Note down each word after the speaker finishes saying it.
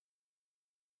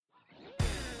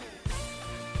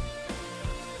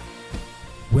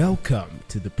Welcome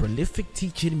to the prolific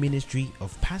teaching ministry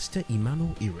of Pastor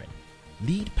Emmanuel Iren,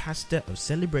 lead pastor of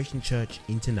Celebration Church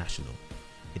International.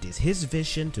 It is his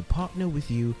vision to partner with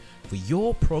you for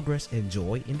your progress and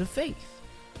joy in the faith.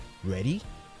 Ready,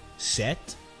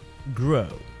 set, grow.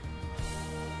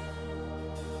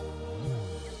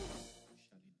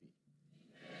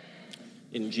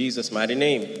 In Jesus' mighty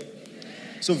name.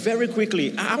 So very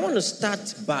quickly, I want to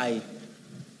start by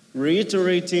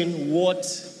reiterating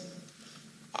what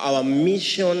our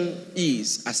mission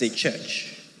is as a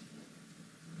church.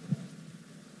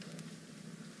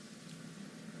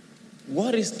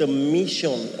 What is the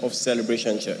mission of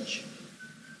Celebration Church?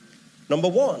 Number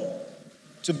one,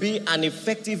 to be an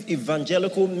effective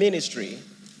evangelical ministry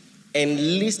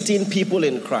enlisting people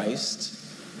in Christ.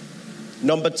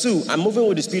 Number two, I'm moving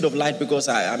with the speed of light because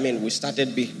we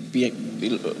started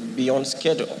beyond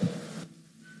schedule.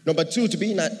 Number two, to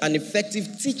be an effective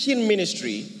teaching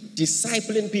ministry,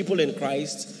 discipling people in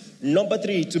Christ. Number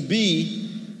three, to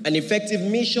be an effective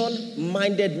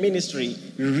mission-minded ministry,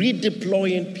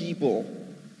 redeploying people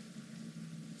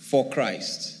for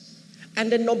Christ.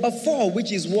 And then number four,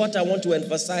 which is what I want to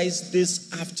emphasize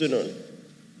this afternoon,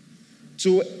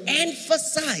 to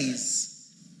emphasize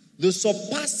the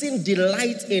surpassing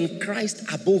delight in Christ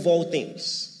above all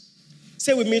things.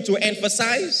 Say with me, to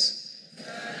emphasize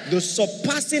the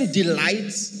surpassing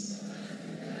delight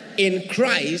in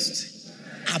Christ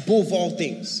above all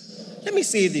things. Let me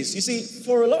say this. You see,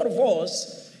 for a lot of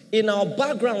us, in our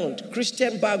background,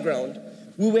 Christian background,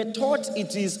 we were taught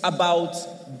it is about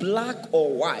black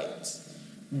or white,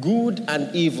 good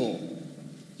and evil.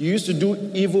 You used to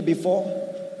do evil before,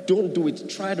 don't do it.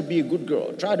 Try to be a good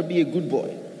girl. Try to be a good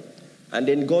boy. And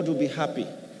then God will be happy.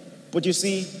 But you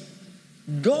see,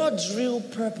 God's real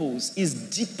purpose is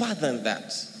deeper than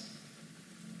that.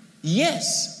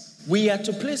 Yes, we are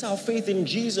to place our faith in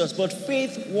Jesus, but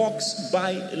faith walks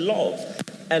by love.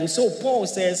 And so Paul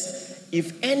says,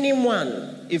 if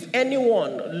anyone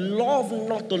love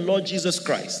not the Lord Jesus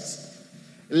Christ,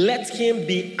 let him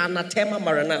be anathema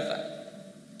maranatha.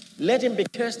 Let him be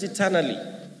cursed eternally.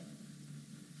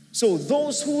 So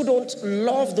those who don't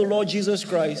love the Lord Jesus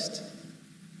Christ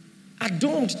are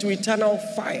doomed to eternal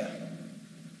fire.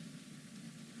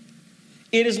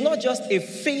 It is not just a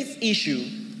faith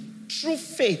issue. True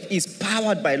faith is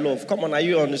powered by love. Come on, are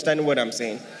you understanding what I'm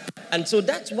saying? And so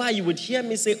that's why you would hear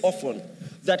me say often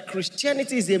that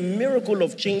Christianity is a miracle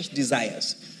of changed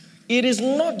desires. It is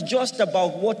not just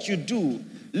about what you do.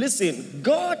 Listen,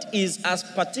 God is as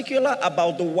particular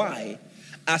about the why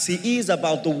as he is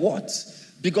about the what.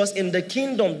 Because in the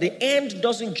kingdom, the end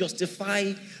doesn't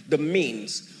justify the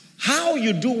means. How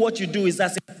you do what you do is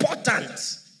as important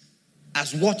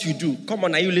as what you do. Come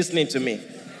on, are you listening to me?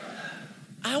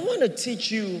 I want to teach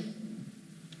you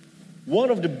one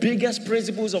of the biggest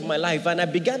principles of my life, and I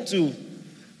began to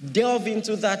delve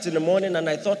into that in the morning, and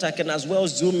I thought I can as well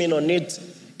zoom in on it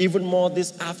even more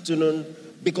this afternoon,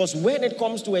 because when it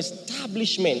comes to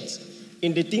establishment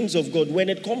in the things of God, when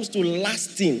it comes to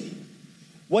lasting,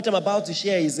 what I'm about to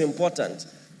share is important.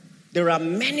 There are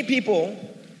many people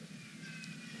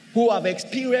who have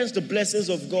experienced the blessings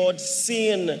of God,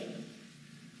 seen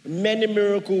many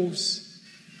miracles,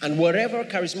 and whatever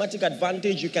charismatic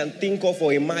advantage you can think of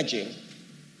or imagine.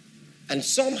 And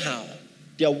somehow,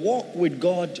 their walk with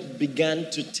God began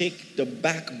to take the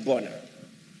back burner.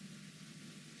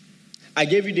 I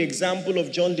gave you the example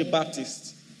of John the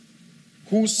Baptist,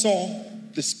 who saw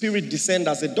the Spirit descend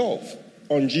as a dove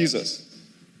on Jesus,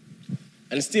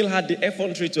 and still had the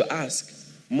effrontery to ask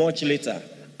much later,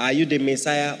 are you the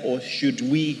Messiah, or should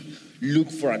we look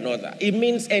for another? It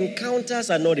means encounters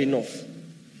are not enough.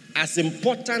 As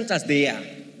important as they are,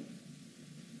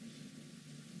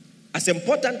 as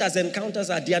important as encounters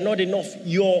are, they are not enough.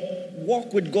 Your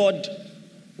walk with God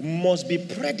must be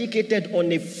predicated on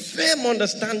a firm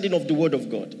understanding of the Word of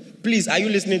God. Please, are you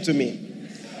listening to me?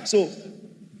 So,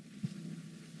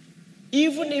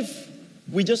 even if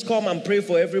we just come and pray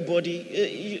for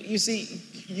everybody, you see,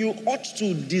 you ought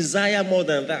to desire more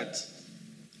than that.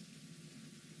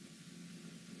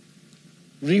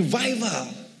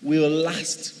 Revival will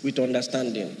last with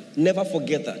understanding. Never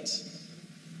forget that.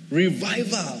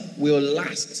 Revival will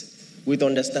last with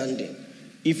understanding.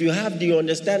 If you have the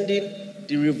understanding,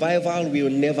 the revival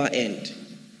will never end.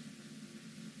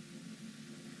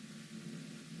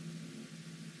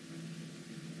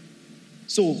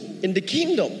 So, in the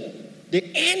kingdom, the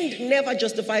end never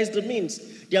justifies the means.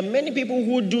 There are many people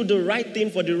who do the right thing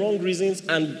for the wrong reasons,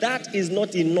 and that is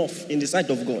not enough in the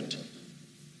sight of God.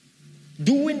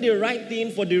 Doing the right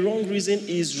thing for the wrong reason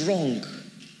is wrong.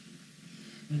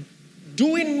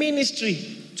 Doing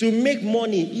ministry to make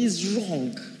money is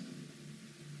wrong.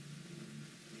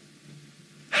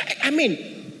 I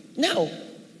mean, now,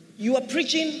 you are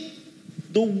preaching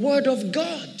the word of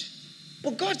God,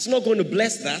 but God's not going to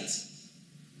bless that.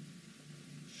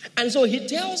 And so he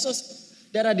tells us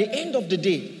that at the end of the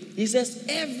day, he says,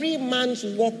 every man's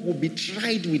work will be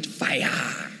tried with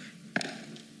fire.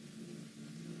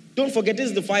 Don't forget, this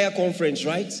is the fire conference,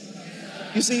 right?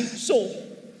 You see, so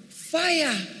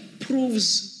fire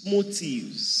proves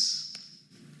motives.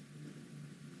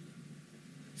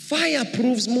 Fire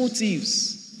proves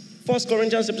motives. 1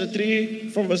 Corinthians chapter 3,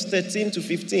 from verse 13 to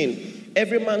 15.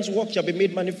 Every man's work shall be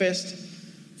made manifest,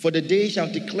 for the day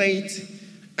shall declare it,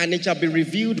 and it shall be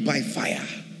revealed by fire.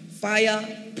 Fire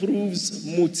proves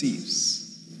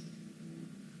motives.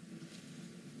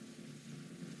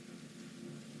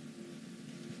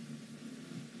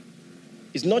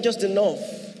 It's not just enough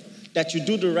that you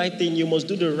do the right thing. You must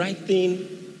do the right thing,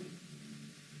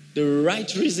 the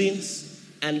right reasons,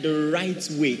 and the right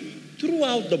way.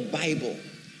 Throughout the Bible,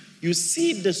 you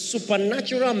see the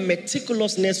supernatural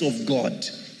meticulousness of God.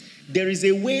 There is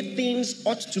a way things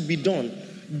ought to be done.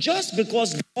 Just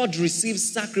because God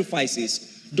receives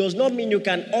sacrifices does not mean you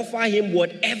can offer him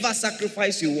whatever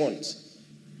sacrifice you want.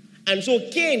 And so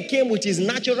Cain came with his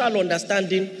natural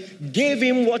understanding, gave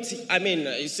him what,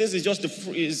 he says it's just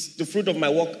the fruit of my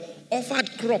work,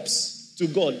 offered crops to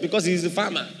God because he's a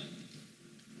farmer.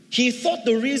 He thought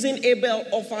the reason Abel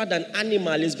offered an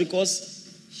animal is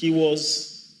because he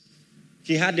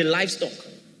had the livestock.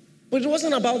 But it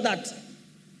wasn't about that.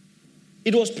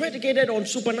 It was predicated on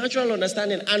supernatural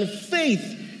understanding and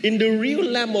faith in the real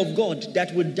Lamb of God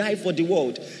that would die for the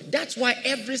world. That's why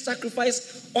every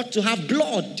sacrifice ought to have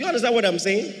blood. Do you understand what I'm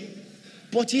saying?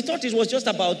 But he thought it was just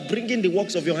about bringing the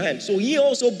works of your hand. So he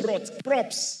also brought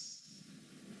props.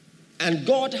 And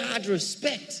God had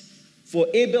respect for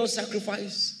Abel's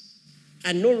sacrifice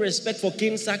and no respect for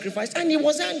Cain's sacrifice. And he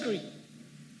was angry.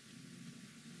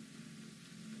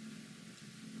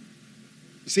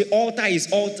 You say altar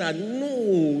is altar.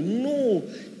 No.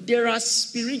 There are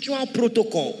spiritual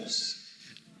protocols.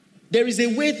 There is a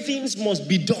way things must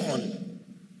be done.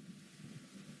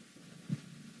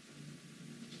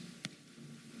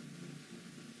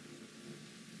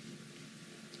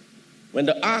 When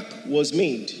the ark was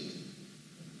made,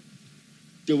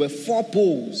 there were 4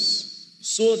 poles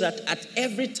so that at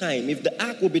every time, if the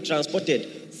ark will be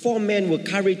transported, 4 men will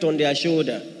carry it on their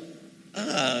shoulder.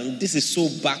 This is so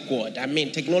backward.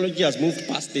 Technology has moved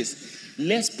past this.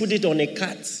 Let's put it on a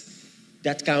cart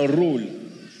that can roll.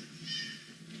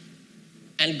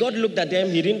 And God looked at them,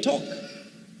 he didn't talk.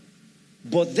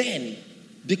 But then,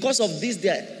 because of this,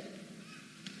 their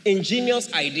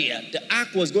ingenious idea, the ark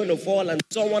was going to fall and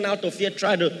someone out of fear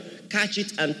tried to catch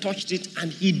it and touched it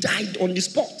and he died on the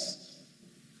spot.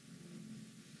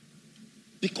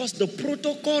 Because the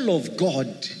protocol of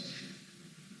God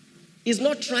is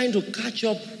not trying to catch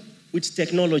up with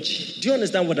technology. Do you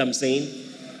understand what I'm saying?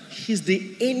 He's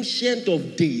the ancient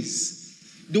of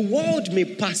days. The world may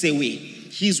pass away.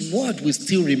 His word will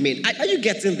still remain. Are you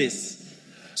getting this?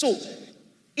 So,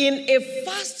 in a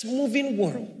fast-moving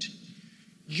world,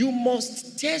 you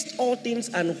must test all things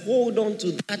and hold on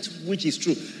to that which is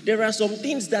true. There are some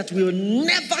things that will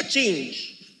never change.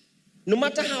 No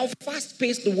matter how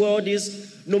fast-paced the world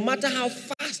is, no matter how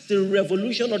fast the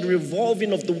revolution or the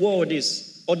revolving of the world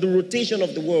is, or the rotation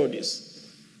of the world is.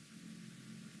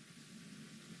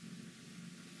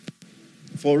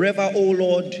 Forever, O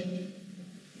Lord,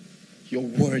 your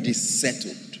word is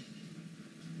settled.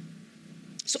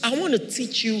 So I want to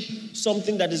teach you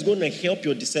something that is going to help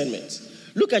your discernment.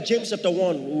 Look at James chapter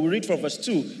 1. We'll read from verse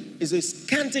 2. It's a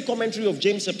scanty commentary of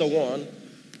James chapter 1.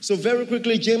 So very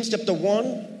quickly, James chapter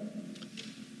 1.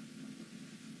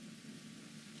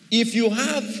 If you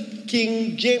have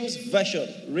King James Version,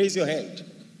 raise your hand.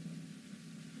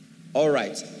 All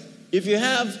right. If you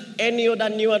have any other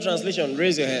newer translation,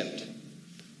 raise your hand.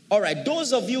 All right.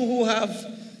 Those of you who have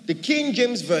the King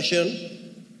James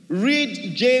Version,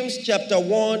 read James chapter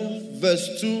 1,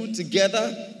 verse 2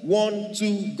 together. 1,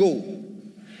 2, go.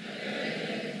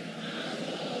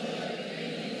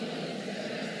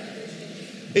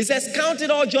 It says, count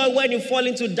it all joy when you fall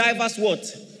into diverse what?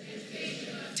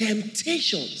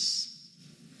 Temptations.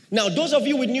 Now, those of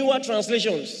you with newer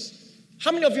translations,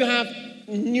 how many of you have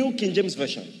New King James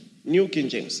Version? New King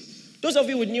James. Those of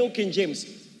you with New King James,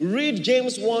 read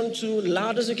James 1, 2,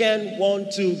 loud as you can. 1,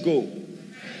 2, go.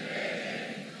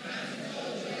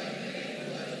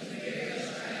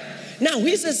 Now,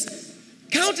 he says,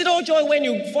 count it all joy when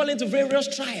you fall into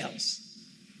various trials.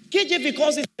 KJV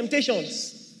calls it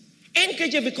temptations.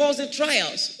 NKJV calls it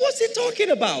trials. What's he talking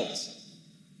about?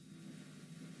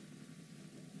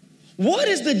 What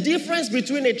is the difference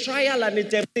between a trial and a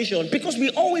temptation? Because we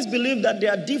always believe that they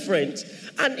are different.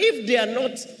 And if they are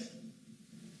not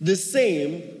the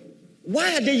same,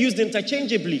 why are they used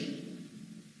interchangeably?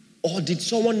 Or did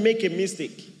someone make a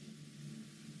mistake?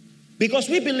 Because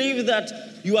we believe that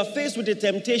you are faced with a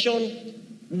temptation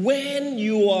when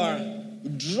you are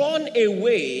drawn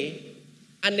away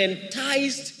and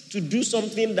enticed to do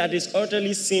something that is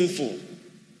utterly sinful.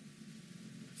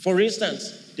 For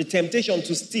instance, the temptation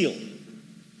to steal,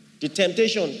 the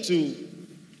temptation to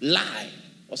lie,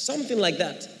 or something like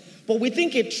that. But we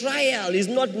think a trial is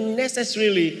not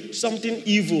necessarily something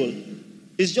evil.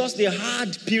 It's just a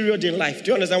hard period in life. Do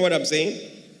you understand what I'm saying?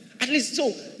 At least,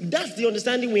 so that's the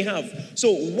understanding we have.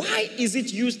 So why is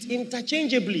it used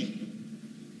interchangeably?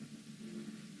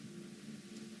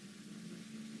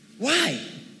 Why?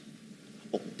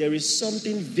 Oh, there is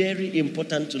something very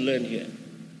important to learn here.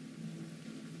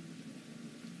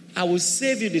 I will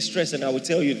save you the stress and I will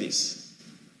tell you this.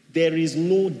 There is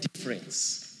no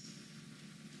difference.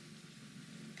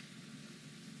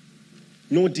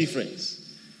 No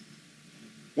difference.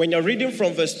 When you're reading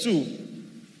from verse 2,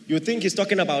 you think he's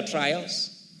talking about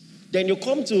trials. Then you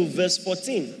come to verse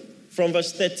 14, from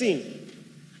verse 13,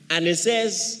 and it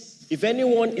says, if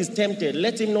anyone is tempted,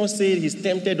 let him not say he's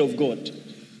tempted of God.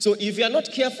 So if you're not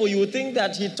careful, you would think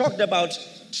that he talked about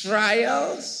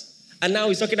trials, and now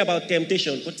he's talking about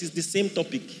temptation, but it's the same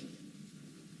topic.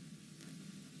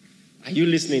 Are you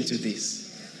listening to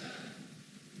this?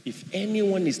 If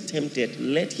anyone is tempted,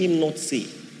 let him not say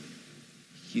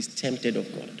he's tempted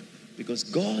of God, because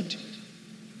God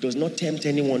does not tempt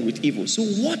anyone with evil. So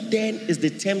what then is the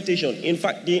temptation? In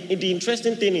fact, the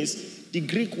interesting thing is the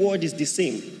Greek word is the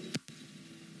same.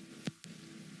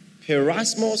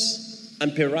 Perasmos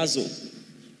and perazo.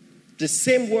 The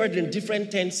same word in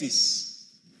different tenses.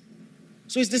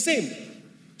 So it's the same.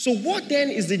 So what then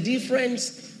is the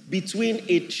difference between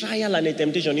a trial and a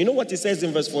temptation? You know what it says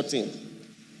in verse 14?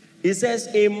 It says,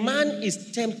 a man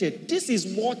is tempted. This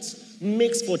is what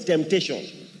makes for temptation.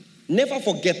 Never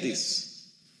forget this.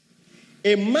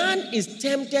 A man is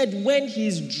tempted when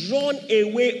he's drawn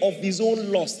away of his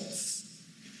own lusts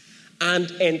and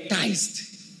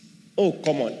enticed. Oh,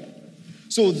 come on.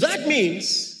 So that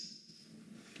means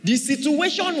the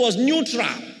situation was neutral.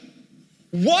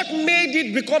 What made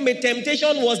it become a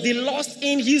temptation was the lust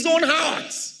in his own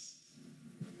heart.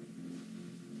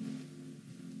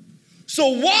 So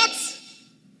what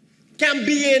can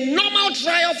be a normal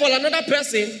trial for another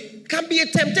person can be a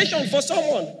temptation for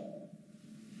someone.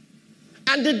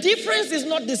 And the difference is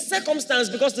not the circumstance,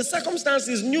 because the circumstance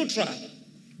is neutral.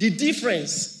 The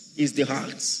difference is the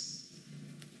heart.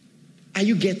 Are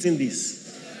you getting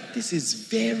this? This is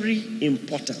very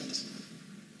important.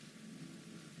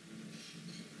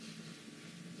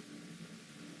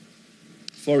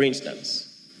 For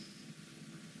instance,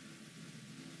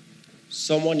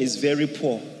 someone is very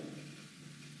poor.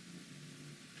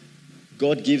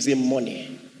 God gives him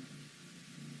money.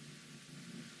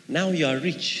 Now you are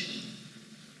rich.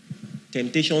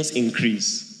 Temptations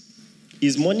increase.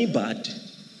 Is money bad?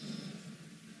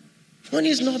 Money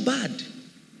is not bad.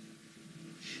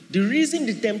 The reason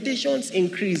the temptations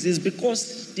increase is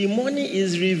because the money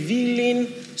is revealing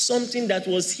something that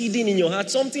was hidden in your heart,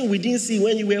 something we didn't see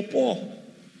when you were poor.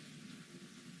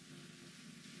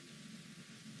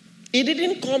 It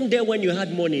didn't come there when you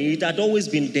had money. It had always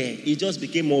been there. It just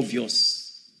became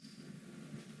obvious.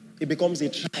 It becomes a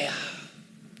trial.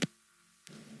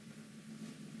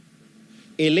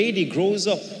 A lady grows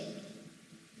up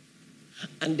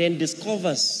and then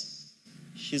discovers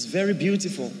she's very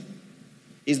beautiful.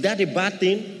 Is that a bad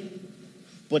thing?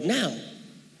 But now,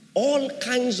 all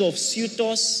kinds of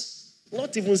suitors,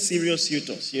 not even serious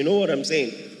suitors, you know what I'm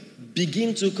saying,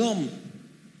 begin to come.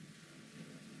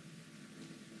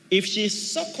 If she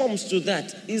succumbs to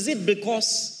that, is it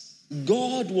because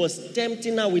God was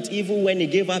tempting her with evil when he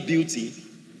gave her beauty?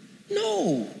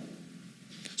 No.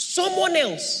 Someone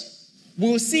else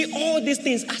will see all these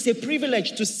things as a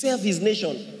privilege to serve his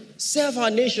nation, serve our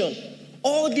nation.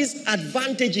 All these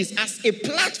advantages as a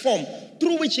platform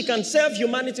through which he can serve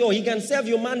humanity, or he can serve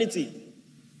humanity.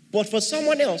 But for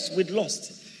someone else with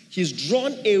lust, he's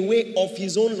drawn away of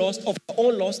his own lust, of her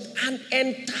own lust, and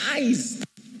enticed.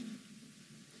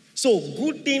 So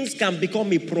good things can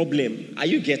become a problem. Are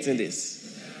you getting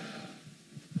this?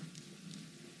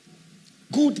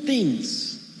 Good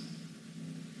things.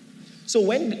 So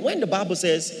when the Bible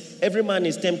says every man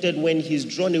is tempted when he's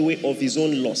drawn away of his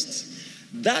own lust,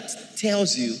 that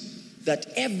tells you that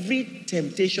every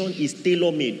temptation is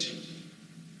tailor-made.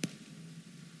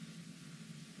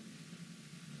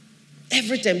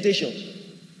 Every temptation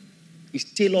is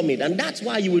tailor-made. And that's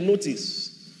why you will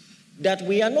notice that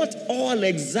we are not all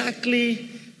exactly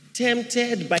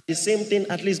tempted by the same thing,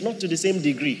 at least not to the same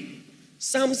degree.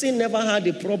 Samson never had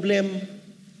a problem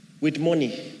with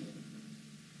money.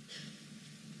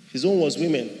 His own was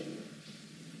women.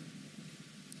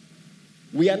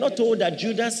 We are not told that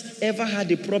Judas ever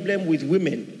had a problem with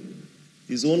women.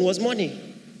 His own was money.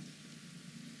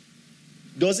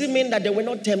 Does it mean that there were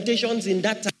not temptations in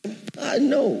that time?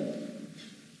 No.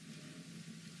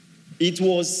 It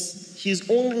was his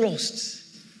own lust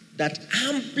that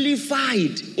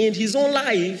amplified in his own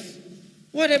life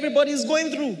what everybody is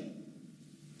going through.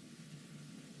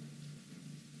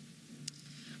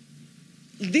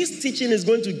 This teaching is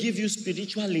going to give you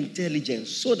spiritual intelligence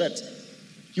so that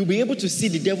you'll be able to see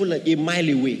the devil a mile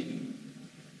away.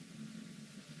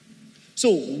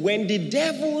 So when the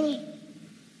devil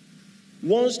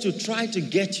wants to try to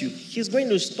get you, he's going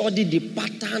to study the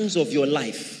patterns of your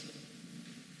life.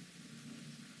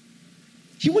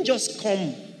 He won't just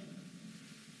come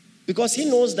because he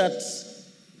knows that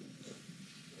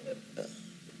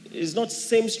it's not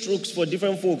same strokes for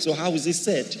different folks, or how is it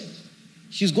said?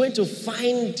 She's going to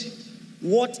find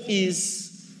what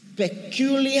is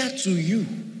peculiar to you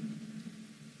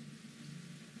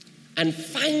and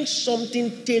find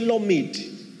something tailor-made.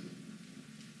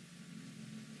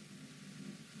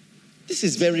 This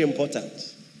is very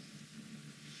important.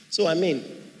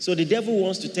 So the devil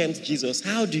wants to tempt Jesus.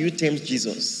 How do you tempt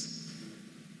Jesus?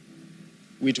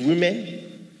 With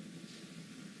women?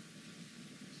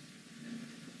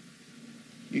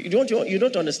 You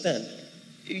don't understand.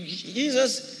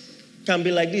 Jesus can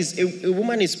be like this. A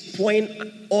woman is pouring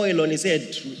oil on his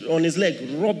head, on his leg,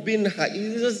 rubbing her.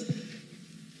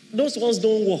 Those ones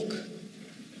don't work.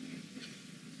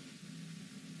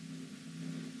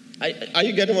 Are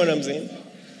you getting what I'm saying?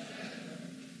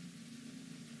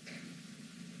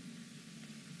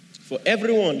 For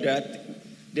everyone,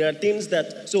 there are things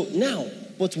that... So now,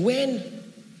 but when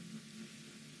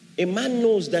a man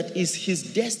knows that it's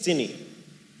his destiny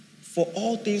for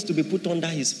all things to be put under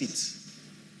his feet,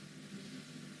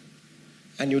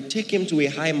 and you take him to a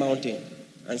high mountain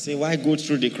and say, why go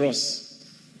through the cross?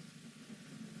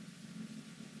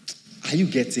 Are you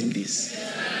getting this?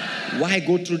 Why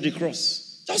go through the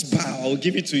cross? Just bow, I'll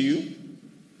give it to you.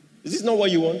 Is this not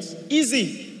what you want?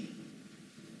 Easy.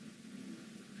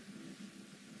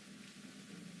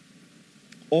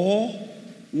 Or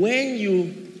when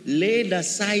you laid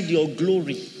aside your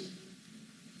glory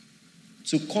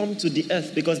to come to the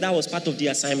earth, because that was part of the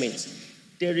assignment,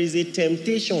 there is a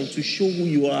temptation to show who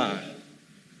you are.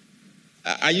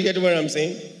 Are you getting what I'm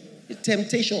saying? A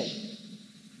temptation.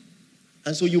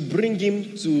 And so you bring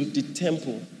him to the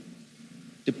temple,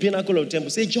 the pinnacle of the temple.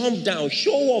 Say, jump down,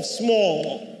 show off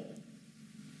small.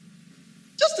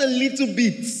 Just a little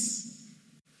bit.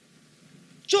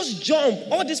 Just jump.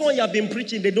 All this one you have been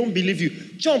preaching, they don't believe you.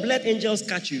 Jump, let angels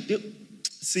catch you.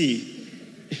 See,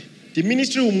 the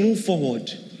ministry will move forward.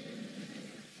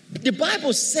 The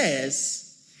Bible says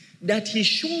that he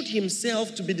showed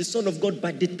himself to be the Son of God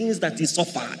by the things that he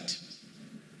suffered.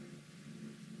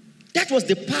 That was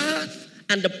the path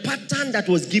and the pattern that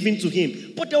was given to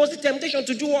him. But there was the temptation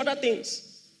to do other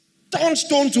things. Turn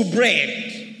stone to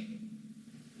bread.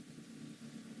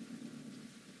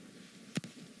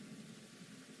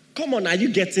 Come on, are you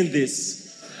getting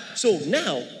this? So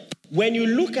now, when you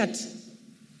look at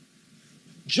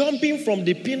jumping from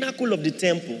the pinnacle of the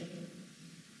temple,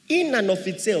 in and of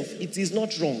itself, it is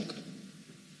not wrong.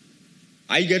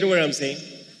 Are you getting what I'm saying?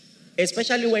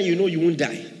 Especially when you know you won't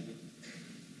die.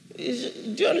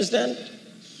 Do you understand?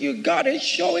 You gotta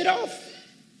show it off.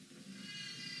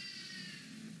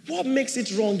 What makes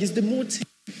it wrong is the motive.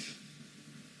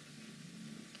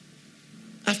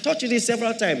 I've taught you this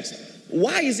several times.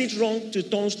 Why is it wrong to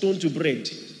turn stone to bread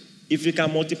if you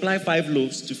can multiply 5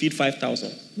 loaves to feed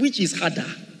 5,000? Which is harder?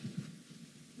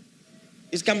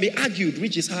 It can be argued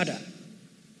which is harder.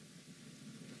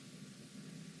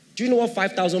 Do you know what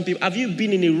 5,000 people... Have you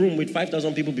been in a room with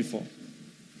 5,000 people before?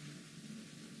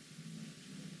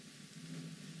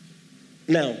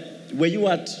 Now, were you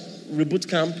at reboot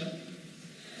camp?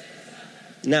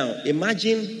 Now,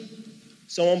 imagine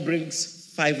someone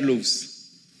brings 5 loaves.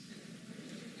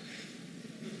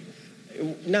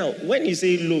 Now, when you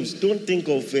say loaves, don't think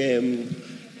of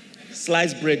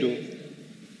sliced bread.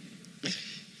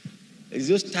 It's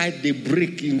just type they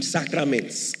break in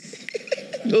sacraments.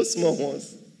 Those small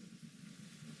ones.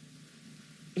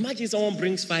 Imagine someone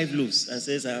brings 5 loaves and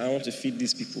says, I want to feed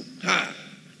these people. Ha!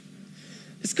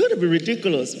 It's going to be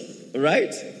ridiculous,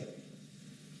 right?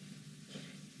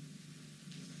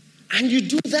 And you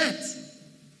do that.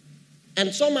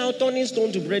 And somehow turning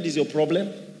stone to bread is your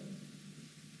problem.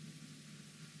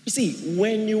 You see,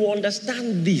 when you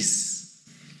understand this,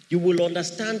 you will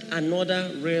understand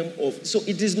another realm of... So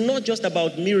it is not just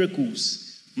about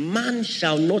miracles. Man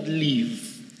shall not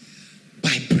live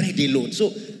by bread alone.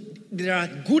 So there are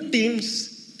good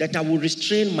things that I will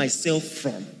restrain myself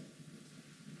from.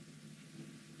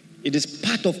 It is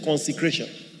part of consecration.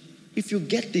 If you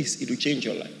get this, it will change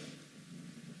your life.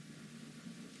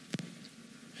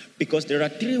 Because there are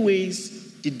 3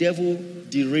 ways the devil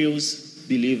derails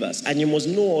believers, and you must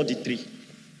know all the 3.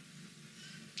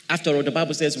 After all, the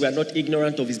Bible says we are not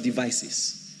ignorant of his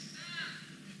devices.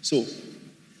 So,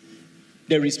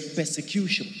 there is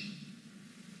persecution.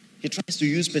 He tries to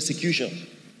use persecution.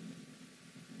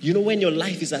 You know, when your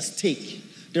life is at stake,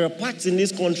 there are parts in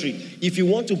this country, if you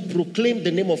want to proclaim the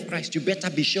name of Christ, you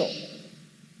better be sure.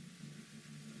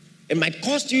 It might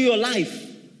cost you your life.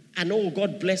 And oh,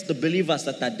 God bless the believers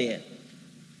that are there.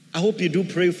 I hope you do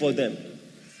pray for them.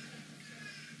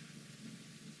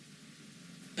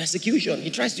 Persecution.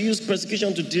 He tries to use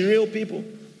persecution to derail people.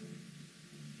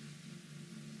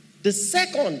 The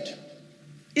second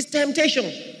is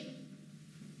temptation.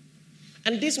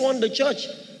 And this one the church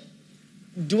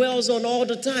dwells on all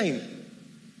the time.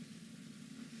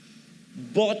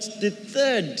 But the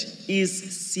third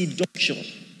is seduction.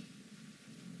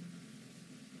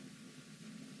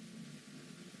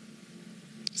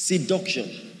 Seduction.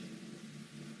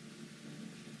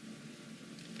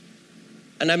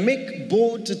 And I make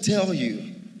bold to tell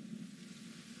you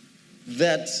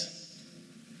that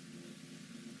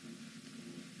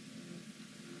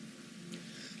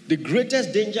the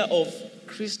greatest danger of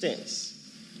Christians,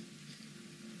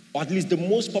 or at least the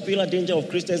most popular danger of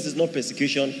Christians, is not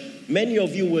persecution. Many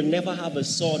of you will never have a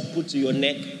sword put to your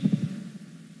neck.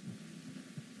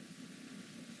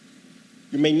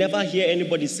 You may never hear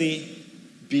anybody say,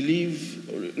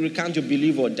 believe, recant your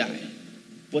belief or die.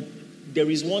 But there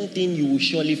is one thing you will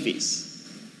surely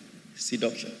face: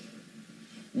 seduction.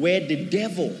 Where the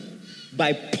devil,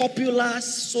 by popular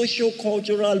social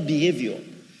cultural behavior,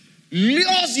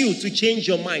 lures you to change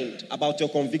your mind about your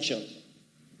conviction.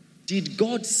 Did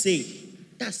God say?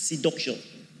 That's seduction.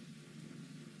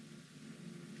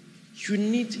 You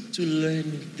need to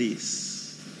learn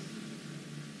this.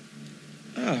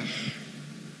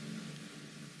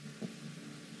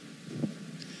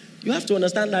 You have to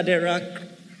understand that there are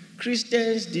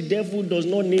Christians the devil does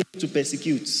not need to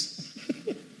persecute.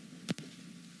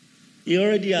 He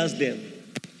already has them.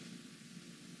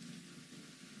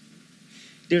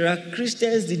 There are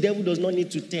Christians the devil does not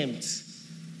need to tempt.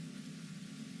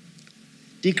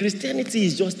 The Christianity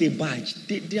is just a badge.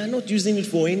 They are not using it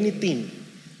for anything.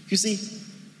 You see,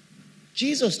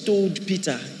 Jesus told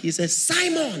Peter, he said,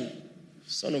 Simon,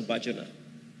 son of Barjona,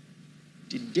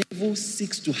 the devil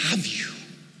seeks to have you,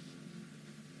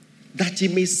 that he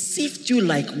may sift you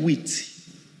like wheat.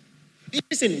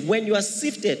 Listen, when you are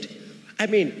sifted,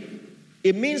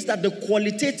 it means that the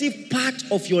qualitative part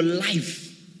of your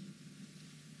life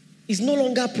is no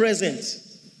longer present.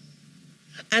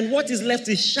 And what is left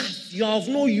is chaff. You are of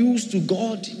no use to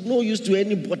God, no use to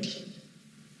anybody.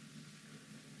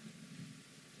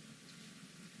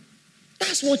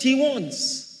 That's what he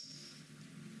wants.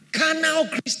 Carnal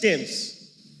Christians.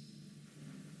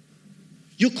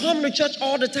 You come to church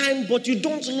all the time, but you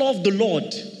don't love the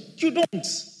Lord. You don't.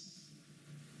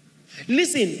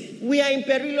 Listen, we are in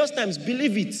perilous times,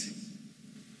 believe it.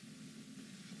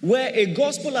 Where a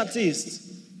gospel artist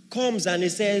comes and he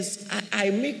says, I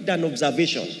make an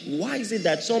observation. Why is it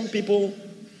that some people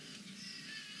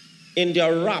in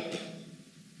their rap,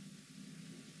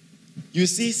 you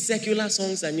see secular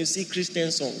songs and you see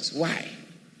Christian songs? Why?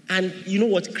 And you know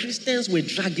what? Christians were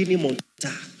dragging him on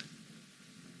Twitter.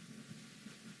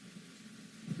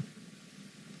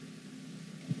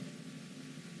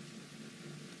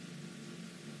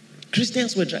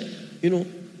 Christians were dragging,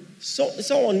 so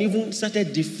someone even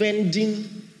started defending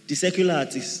the secular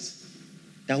artist.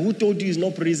 That who told you is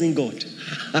not praising God?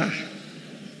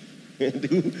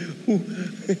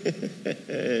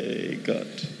 God.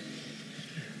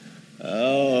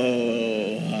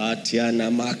 Oh, Atiana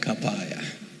Makapaya.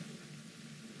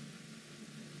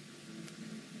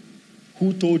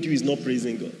 Who told you is not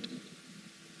praising God?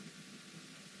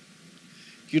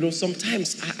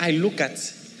 Sometimes I look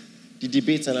at the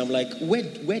debates and I'm like,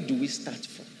 where do we start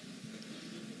from?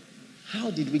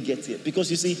 How did we get here? Because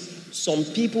you see, some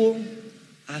people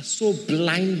are so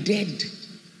blinded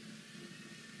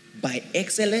by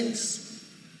excellence.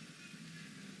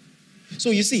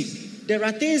 So you see, there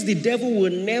are things the devil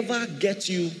will never get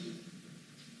you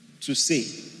to say,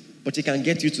 but he can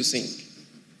get you to sing.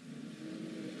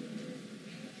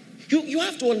 You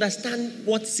have to understand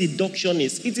what seduction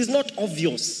is. It is not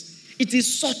obvious. It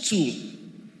is subtle.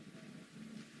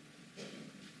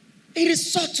 It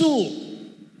is subtle.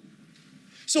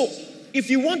 So, if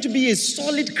you want to be a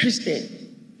solid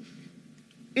Christian,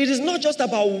 it is not just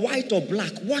about white or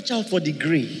black. Watch out for the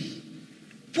gray.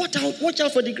 Watch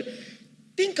out for the gray.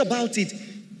 Think about it.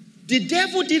 The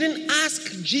devil didn't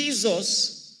ask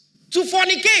Jesus to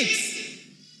fornicate.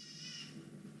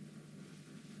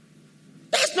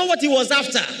 That's not what he was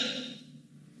after.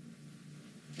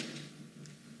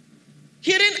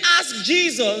 He didn't ask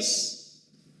Jesus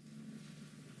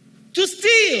to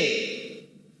steal.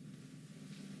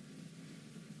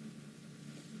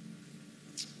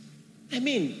 I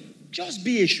mean, just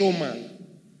be a showman.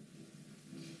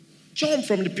 Jump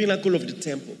from the pinnacle of the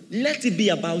temple. Let it be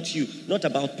about you, not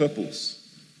about purpose.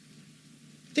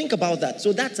 Think about that.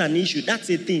 So that's an issue. That's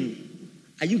a thing.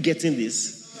 Are you getting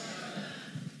this?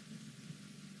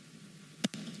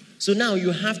 So now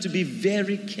you have to be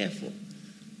very careful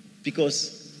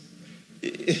because,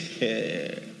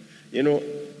 a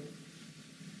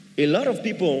lot of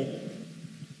people,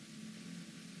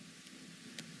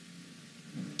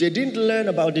 they didn't learn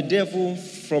about the devil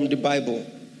from the Bible.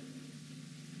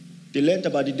 They learned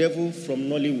about the devil from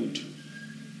Nollywood.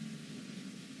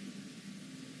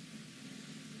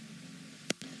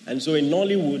 And so in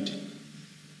Nollywood,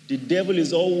 the devil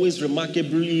is always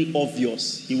remarkably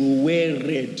obvious. He will wear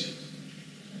red.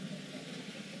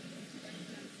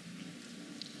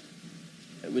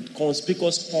 With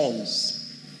conspicuous horns.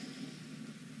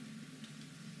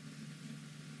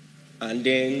 And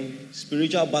then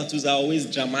spiritual battles are always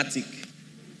dramatic.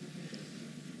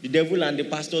 The devil and the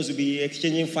pastors will be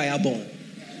exchanging firebomb.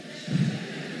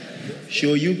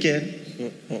 Sure you can.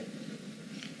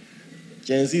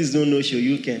 Gen Zs don't know sure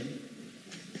you can.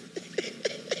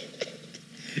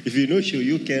 If you know sure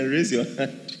you can, raise your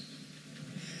hand.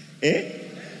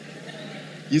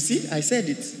 You see, I said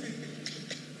it.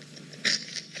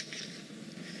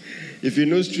 If you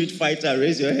know Street Fighter,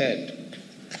 raise your hand.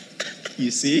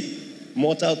 You see,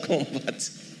 Mortal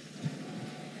Kombat.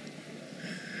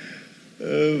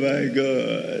 Oh my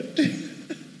God.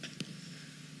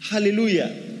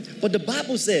 Hallelujah. But the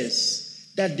Bible says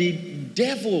that the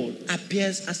devil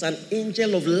appears as an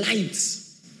angel of light.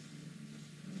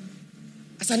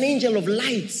 As an angel of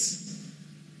light.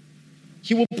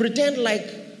 He will pretend like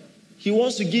he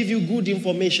wants to give you good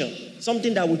information,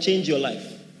 something that will change your life.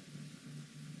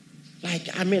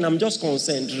 I'm just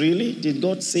concerned. Really? Did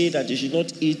God say that you should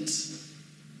not eat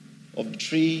of the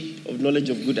tree of knowledge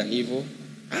of good and evil?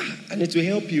 And it will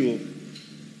help you.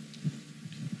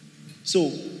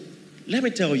 So, let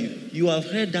me tell you, you have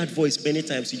heard that voice many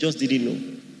times, you just didn't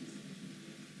know.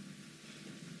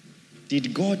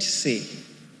 Did God say,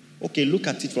 okay, look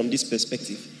at it from this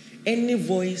perspective. Any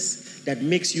voice that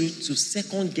makes you to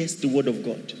second guess the word of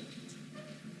God,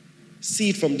 see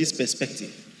it from this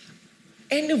perspective.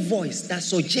 Any voice that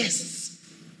suggests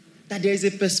that there is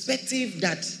a perspective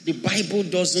that the Bible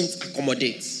doesn't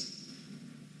accommodate,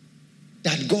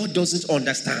 that God doesn't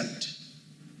understand,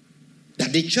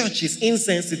 that the church is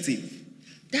insensitive,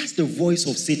 that's the voice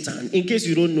of Satan, in case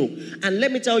you don't know. And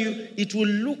let me tell you, it will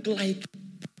look like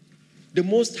the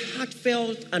most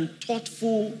heartfelt and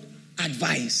thoughtful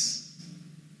advice,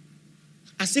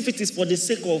 as if it is for the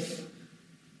sake of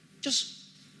just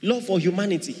love for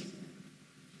humanity.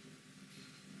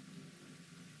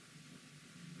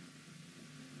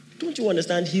 Don't you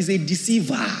understand? He's a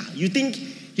deceiver. You think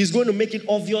he's going to make it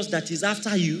obvious that he's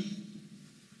after you?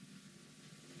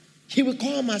 He will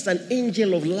come as an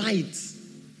angel of light.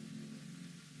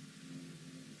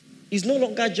 It's no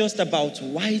longer just about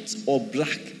white or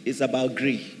black. It's about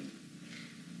gray.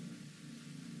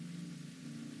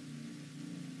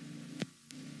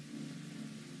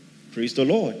 Praise the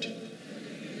Lord.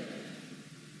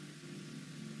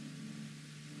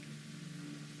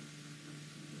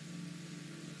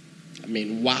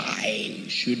 Why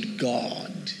should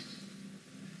God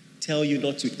tell you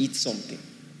not to eat something?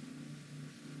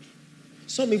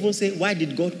 Some even say, why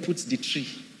did God put the tree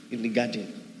in the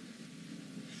garden?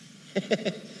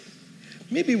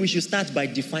 Maybe we should start by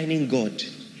defining God.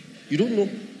 You don't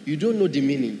know the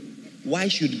meaning. Why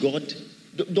should God?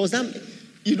 Does that,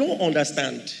 you don't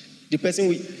understand the person.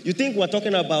 You think we're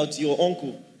talking about your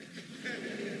uncle.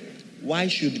 Why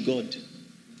should God?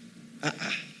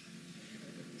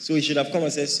 So he should have come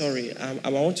and said, sorry, I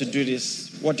want to do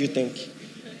this. What do you think?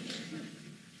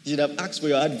 He should have asked for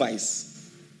your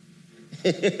advice.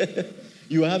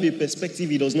 You have a perspective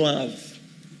he does not have.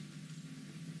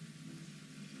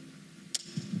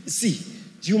 See,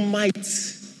 you might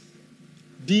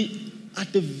be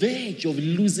at the verge of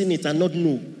losing it and not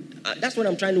know. That's what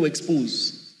I'm trying to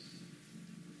expose.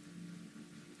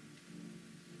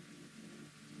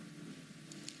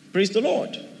 Praise the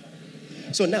Lord.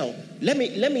 So now, let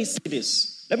me say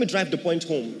this. Let me drive the point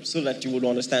home so that you will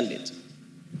understand it.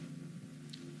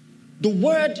 The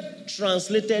word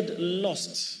translated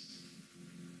lost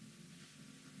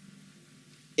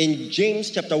in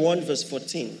James chapter 1 verse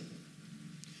 14,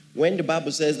 when the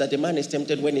Bible says that a man is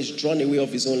tempted when he's drawn away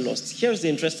of his own lust. Here's the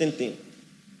interesting thing.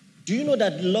 Do you know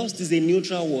that lost is a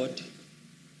neutral word?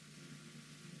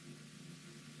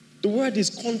 The word is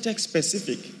context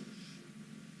specific.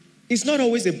 It's not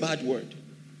always a bad word.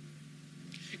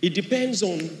 It depends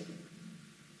on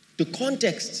the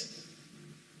context.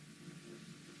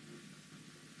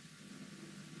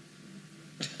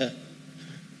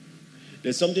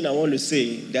 There's something I want to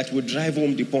say that will drive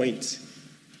home the point.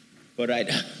 But I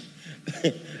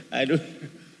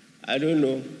don't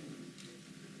know.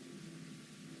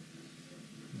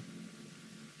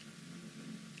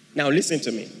 Now listen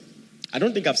to me. I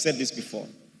don't think I've said this before.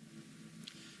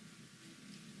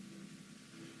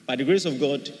 By the grace of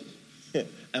God,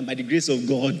 and by the grace of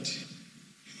God,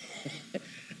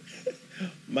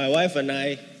 my wife and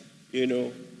I,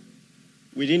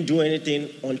 we didn't do anything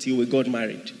until we got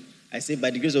married. I say by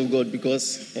the grace of God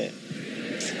because,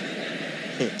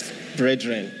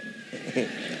 brethren.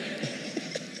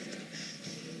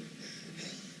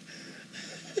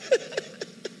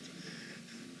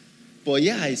 But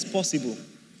yeah, it's possible.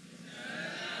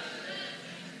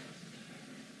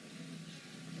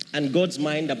 And God's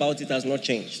mind about it has not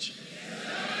changed.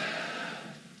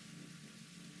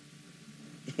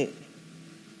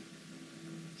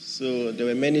 So there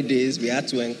were many days we had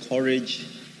to encourage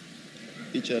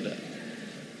each other. There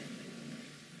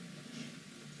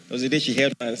was a day she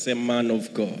held me and said, "Man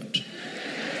of God."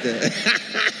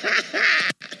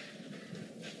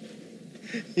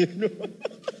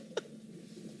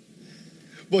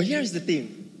 But here's the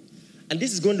thing, and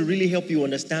this is going to really help you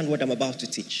understand what I'm about to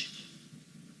teach.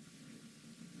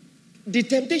 The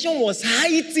temptation was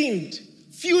heightened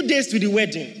few days to the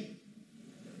wedding.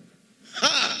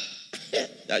 Ha!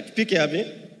 Pick it up,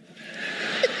 eh?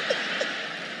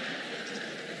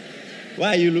 Why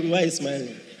are you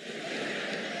smiling?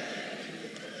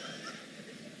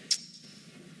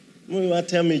 You want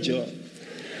to tell me, Joe?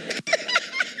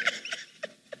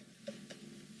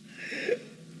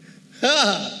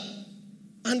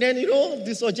 And then,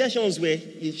 the suggestions were,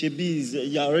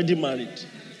 you're already married.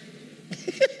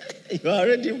 You're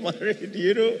already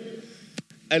married,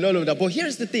 and all of that. But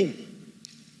here's the thing.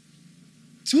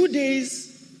 2 days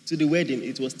to the wedding,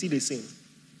 it was still a sin.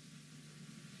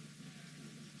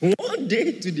 1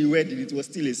 day to the wedding, it was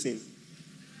still a sin.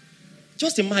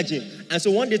 Just imagine. And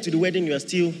so 1 day to the wedding, you are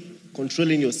still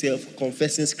controlling yourself,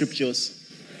 confessing scriptures.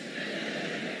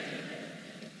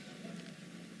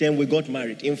 Then we got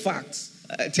married. In fact,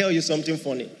 I tell you something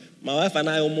funny. My wife and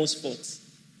I almost fought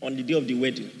on the day of the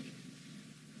wedding.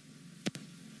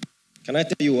 Can I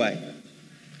tell you why?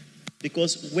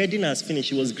 Because wedding has finished.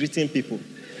 She was greeting people.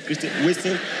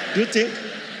 Waiting.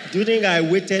 Do you think I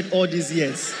waited all these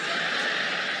years?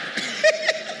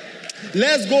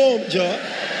 Let's go home, Joe.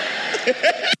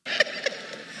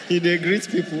 They greet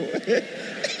people.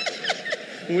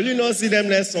 Will you not see them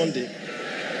next Sunday?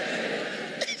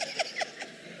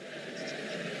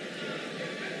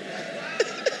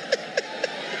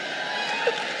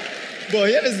 But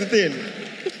here's the thing.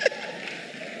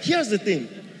 Here's the thing.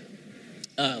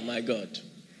 Oh, my God.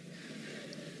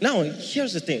 Now,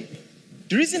 here's the thing.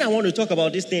 The reason I want to talk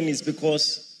about this thing is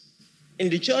because in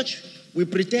the church, we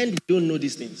pretend we don't know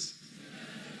these things.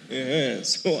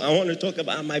 So I want to talk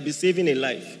about I might be saving a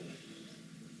life.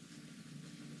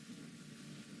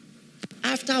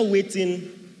 After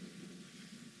waiting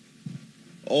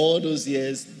all those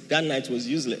years, that night was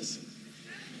useless.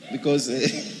 Because,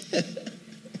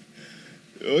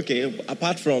 okay,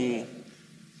 apart from...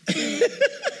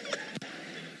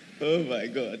 Oh, my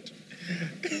God.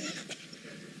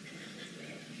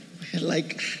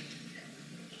 Like,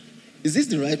 is this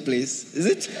the right place? Is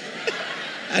it?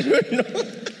 I don't know.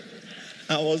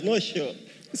 I was not sure.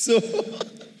 So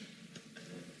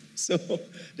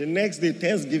the next day,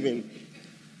 Thanksgiving,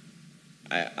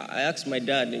 I asked my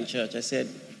dad in church, I said,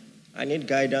 I need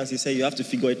guidance. He said, you have to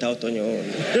figure it out on your own.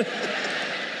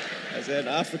 I said,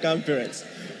 African parents.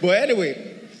 But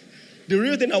anyway, the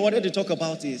real thing I wanted to talk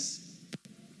about is,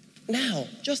 now,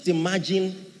 just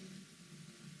imagine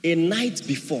a night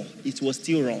before, it was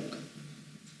still wrong.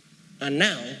 And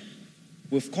now,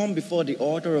 we've come before the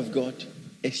altar of God,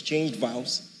 exchanged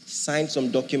vows, signed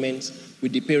some documents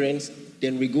with the parents,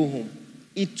 then we go home.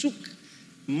 It took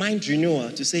mind renewal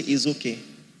to say it's okay.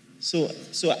 So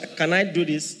can I do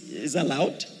this? Is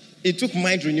allowed? It took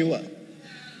mind renewal.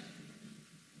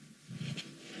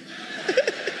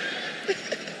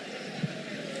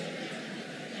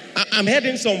 I'm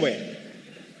heading somewhere.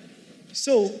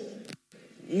 So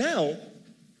now,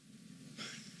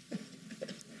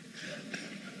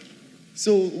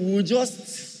 we'll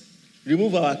just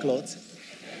remove our clothes.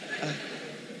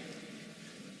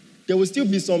 There will still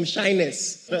be some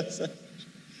shyness.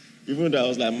 Even though I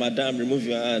was like, Madam, remove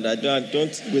your hand.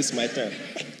 Don't waste my time.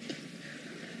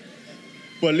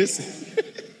 But listen,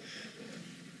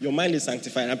 your mind is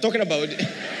sanctified. I'm talking about it.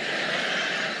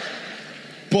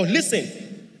 But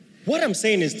listen, what I'm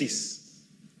saying is this.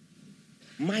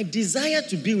 My desire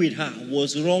to be with her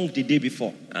was wrong the day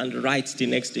before and right the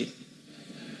next day.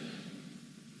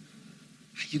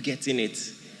 Are you getting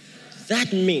it?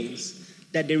 That means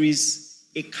that there is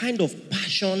a kind of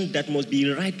passion that must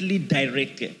be rightly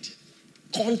directed.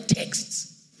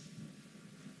 Context.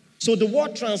 So the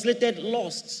word translated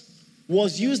lost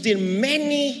was used in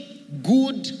many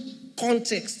good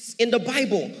contexts in the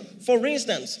Bible. For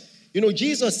instance,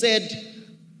 Jesus said,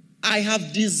 I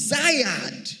have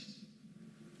desired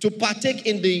to partake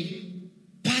in the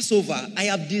Passover. I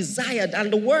have desired.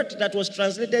 And the word that was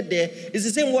translated there is the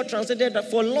same word translated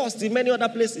for lost in many other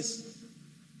places.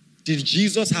 Did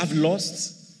Jesus have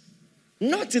lost?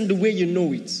 Not in the way you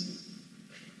know it.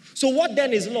 So what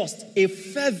then is lost? A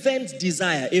fervent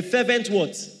desire. A fervent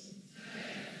what?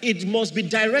 It must be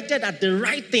directed at the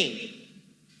right thing.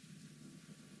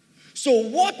 So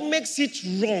what makes it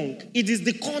wrong? It is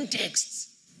the context.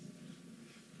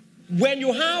 When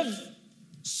you have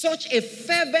such a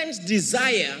fervent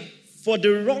desire for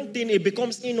the wrong thing, it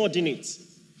becomes inordinate.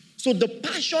 So the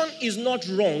passion is not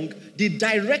wrong, the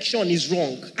direction is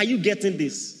wrong. Are you getting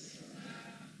this?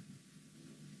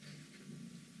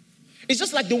 It's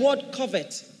just like the word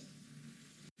covet.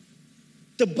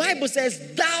 The Bible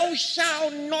says, thou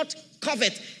shalt not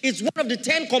covet. It's one of the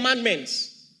 10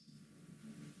 commandments.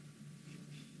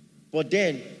 But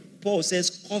then, Paul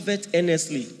says, covet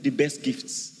earnestly the best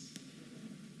gifts.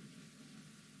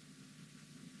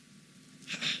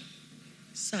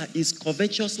 Sir, is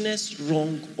covetousness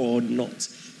wrong or not?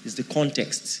 Is the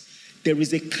context. There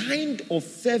is a kind of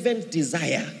fervent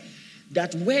desire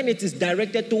that when it is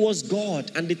directed towards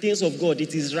God and the things of God,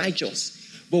 it is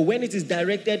righteous. But when it is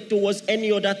directed towards any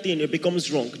other thing, it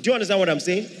becomes wrong. Do you understand what I'm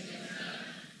saying?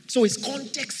 So it's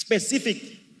context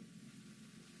specific.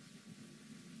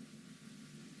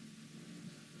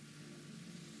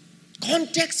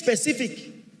 Context specific.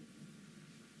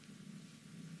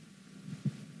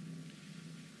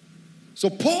 So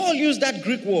Paul used that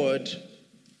Greek word,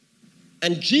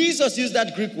 and Jesus used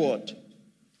that Greek word,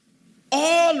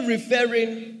 all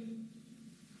referring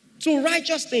to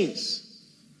righteous things.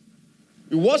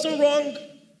 It wasn't wrong.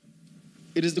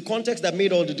 It is the context that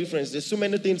made all the difference. There's so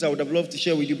many things I would have loved to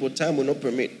share with you, but time will not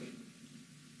permit.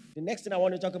 The next thing I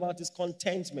want to talk about is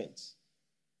contentment.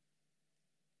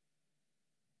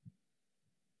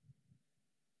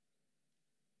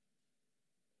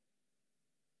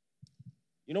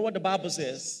 You know what the Bible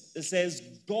says? It says,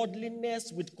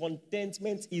 godliness with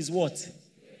contentment is what?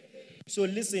 So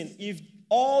listen, if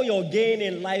all your gain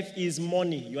in life is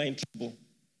money, you are in trouble.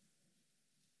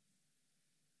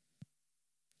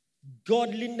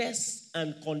 Godliness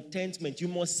and contentment, you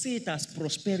must see it as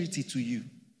prosperity to you.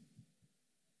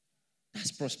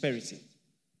 That's prosperity.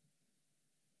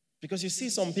 Because you see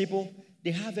some people,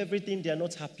 they have everything, they are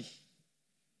not happy.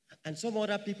 And some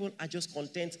other people are just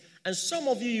content. And some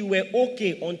of you were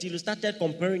okay until you started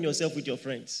comparing yourself with your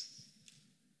friends.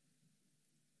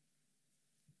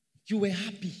 You were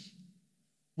happy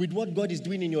with what God is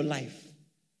doing in your life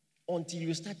until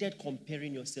you started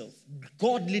comparing yourself.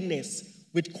 Godliness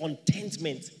with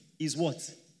contentment is what?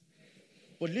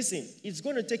 But listen, it's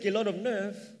going to take a lot of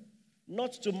nerve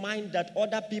not to mind that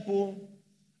other people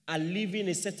are living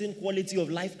a certain quality of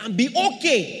life and be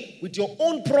okay with your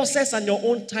own process and your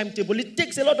own timetable. It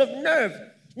takes a lot of nerve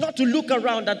not to look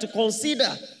around and to consider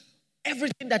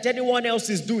everything that anyone else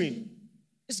is doing.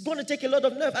 It's going to take a lot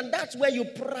of nerve, and that's where you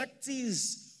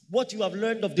practice what you have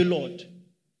learned of the Lord.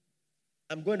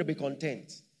 I'm going to be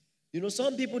content.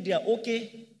 Some people, they are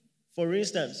okay, for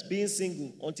instance, being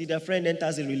single until their friend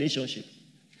enters a relationship.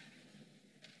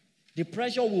 The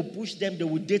pressure will push them, they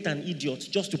will date an idiot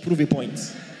just to prove a point.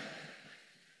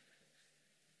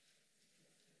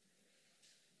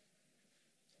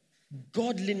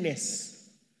 Godliness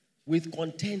with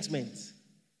contentment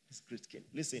is great.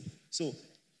 Listen, so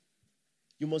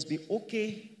you must be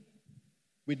okay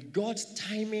with God's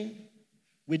timing,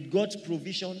 with God's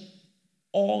provision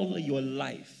all your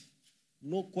life.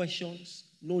 No questions,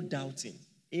 no doubting.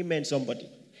 Amen, somebody.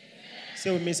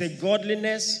 Say with me, say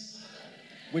godliness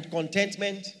with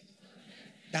contentment,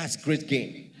 that's great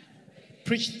gain.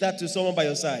 Preach that to someone by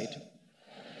your side.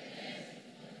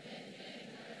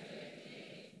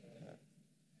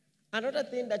 Another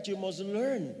thing that you must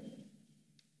learn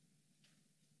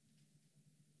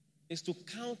is to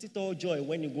count it all joy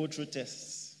when you go through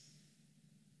tests.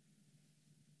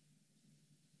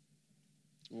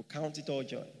 You will count it all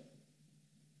joy.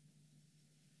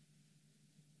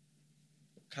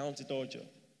 Count it all joy.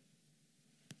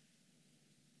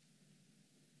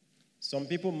 Some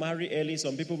people marry early,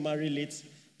 some people marry late.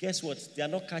 Guess what? They are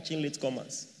not catching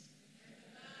latecomers.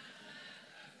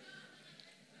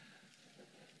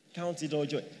 Count it all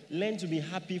joy. Learn to be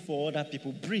happy for other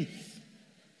people. Breathe.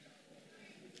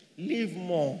 Live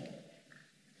more.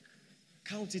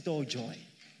 Count it all joy.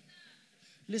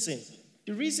 Listen,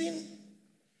 the reason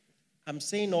I'm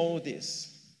saying all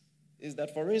this is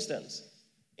that, for instance,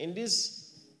 in this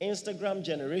Instagram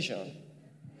generation,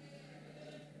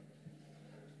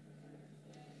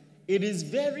 it is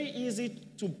very easy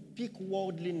to pick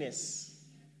worldliness.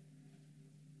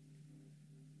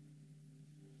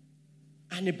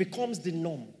 And it becomes the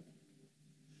norm.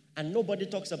 And nobody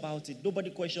talks about it. Nobody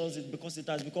questions it because it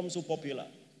has become so popular.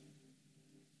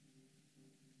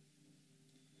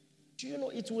 Do you know,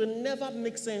 it will never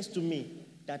make sense to me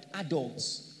that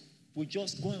adults will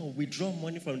just go and withdraw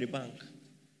money from the bank,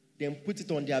 then put it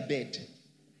on their bed,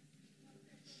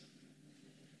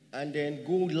 and then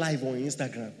go live on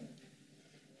Instagram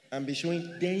and be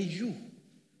showing, then you.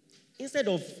 Instead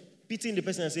of pitying the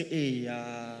person and say,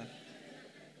 hey,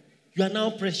 you are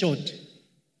now pressured.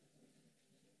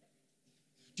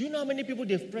 Do you know how many people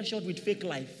they've pressured with fake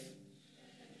life?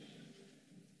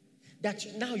 That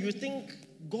now you think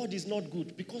God is not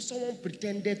good because someone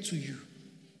pretended to you.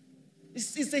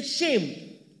 It's a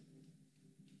shame.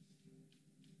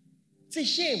 It's a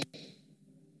shame.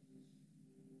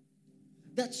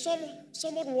 That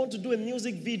someone want to do a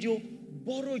music video,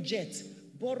 borrow jets,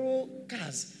 borrow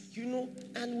cars,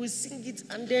 and we sing it,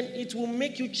 and then it will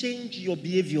make you change your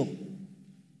behavior.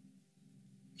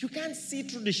 You can't see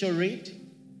through the charade.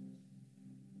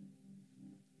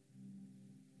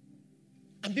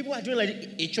 And people are doing like,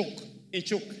 a choke.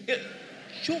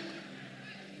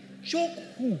 Choke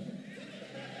who?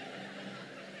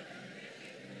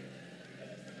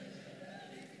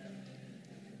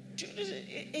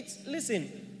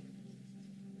 Listen,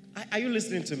 are you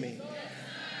listening to me?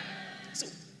 So,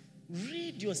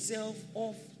 rid yourself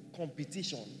of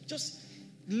competition. Just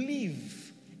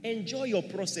live. Enjoy your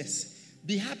process.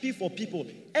 Be happy for people.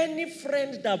 Any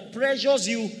friend that pressures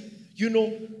you,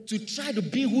 to try to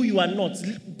be who you are not,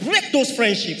 break those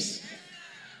friendships.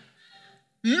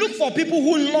 Look for people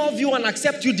who love you and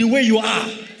accept you the way you are.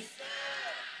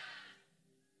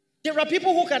 There are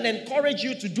people who can encourage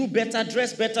you to do better,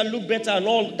 dress better, look better, and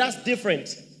all. That's different.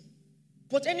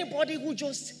 But anybody who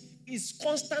just is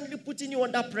constantly putting you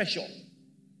under pressure,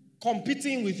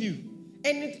 competing with you,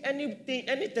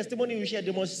 any testimony you share,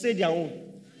 they must say their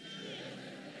own.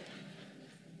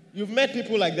 You've met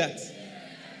people like that.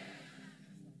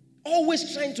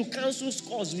 Always trying to cancel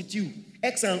scores with you,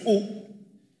 X and O.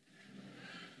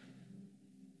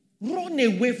 Run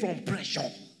away from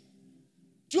pressure.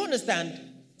 Do you understand?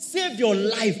 Save your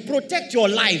life. Protect your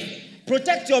life.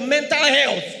 Protect your mental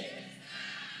health.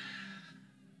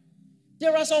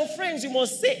 There are some friends you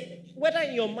must say, whether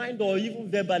in your mind or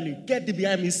even verbally, get thee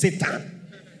behind me, Satan.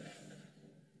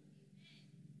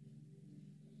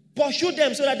 Pursue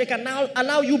them so that they can now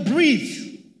allow you breathe.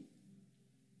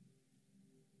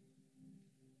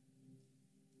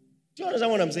 Do you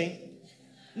understand what I'm saying?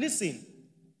 Listen.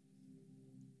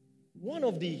 One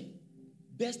of the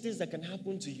best things that can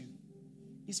happen to you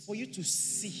is for you to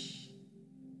see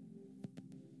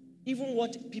even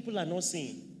what people are not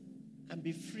seeing and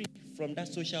be free from that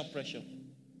social pressure.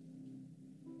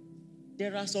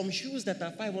 There are some shoes that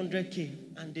are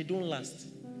 500K and they don't last.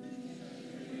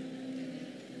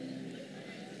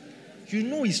 You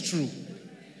know it's true.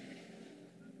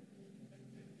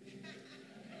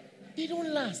 They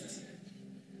don't last.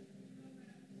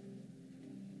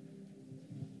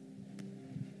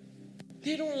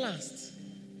 They don't last.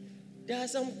 There are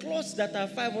some clothes that are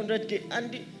 500K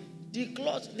and the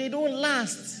clothes, they don't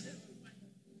last.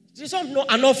 Some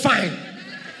are not fine.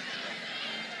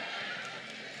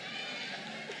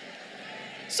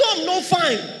 Some not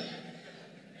fine.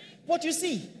 What you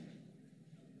see?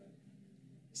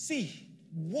 See,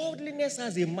 worldliness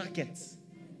has a market.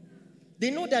 They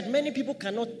know that many people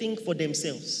cannot think for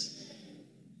themselves.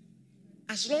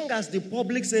 As long as the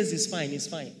public says it's fine, it's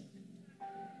fine.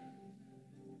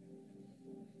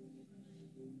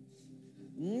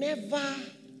 Never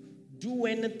do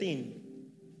anything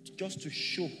just to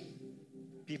show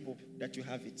people that you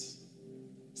have it.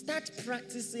 Start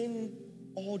practicing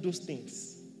all those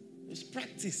things. Just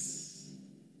practice.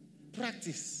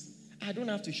 Practice. I don't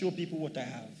have to show people what I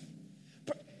have.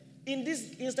 In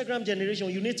this Instagram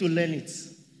generation, you need to learn it.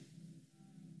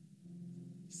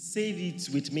 Say it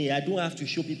with me. I don't have to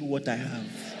show people what I have.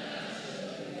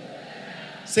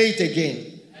 Say it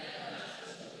again.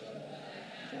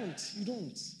 You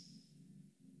don't.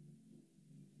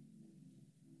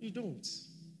 You don't.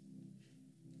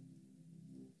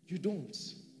 You don't.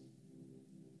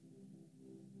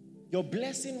 Your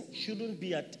blessing shouldn't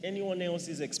be at anyone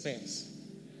else's expense.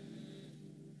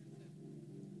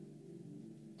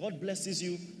 God blesses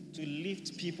you to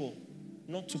lift people,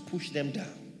 not to push them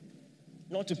down,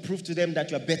 not to prove to them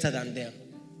that you are better than them.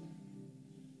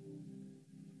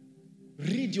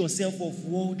 Rid yourself of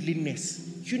worldliness.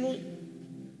 You know,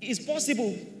 it's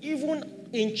possible, even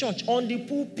in church, on the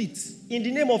pulpit, in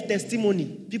the name of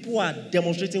testimony, people are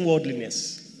demonstrating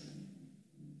worldliness.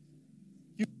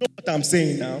 You know what I'm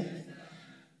saying now?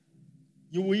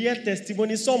 You will hear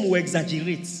testimony, some will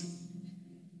exaggerate.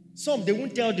 Some, they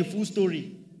won't tell the full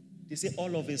story. They say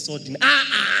all of a sudden.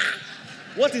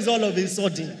 What is all of a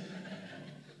sudden?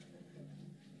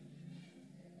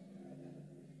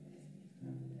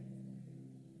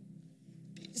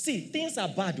 See, things are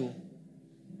bad though.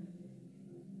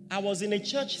 I was in a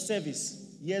church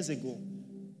service years ago,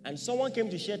 and someone came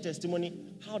to share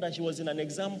testimony how that she was in an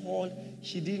exam hall.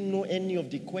 She didn't know any of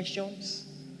the questions.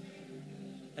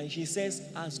 And she says,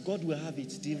 as God will have it,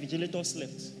 the invigilator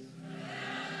slept.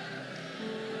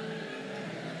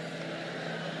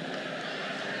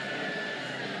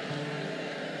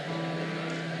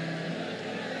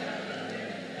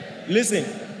 Listen,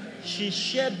 she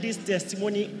shared this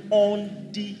testimony on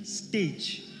the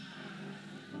stage.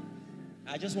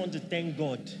 I just want to thank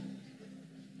God,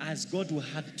 as God will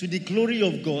have it, to the glory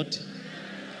of God.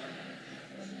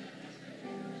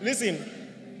 Listen,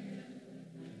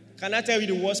 can I tell you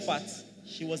the worst part?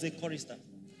 She was a chorister.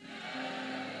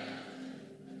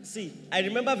 See, I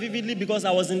remember vividly because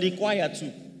I was in the choir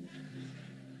too.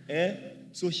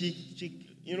 So she,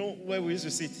 you know where we used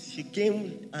to sit, she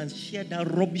came and shared that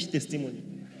rubbish testimony.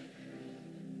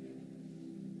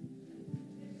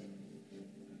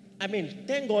 I mean,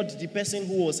 thank God the person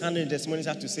who was handling the testimonies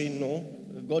had to say, no,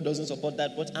 God doesn't support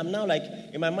that. But I'm now like,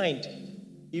 in my mind,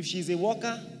 if she's a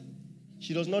worker,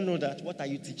 she does not know that. What are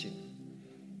you teaching?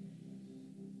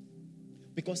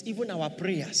 Because even our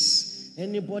prayers,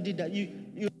 anybody that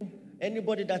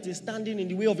anybody that is standing in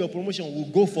the way of your promotion will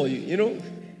go for you, you know.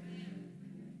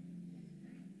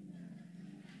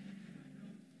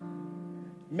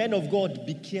 Men of God,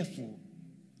 be careful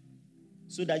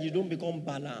so that you don't become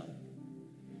Balaam.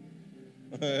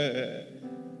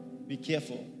 Be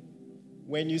careful.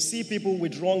 When you see people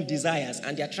with wrong desires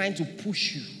and they are trying to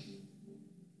push you,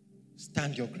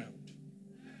 stand your ground.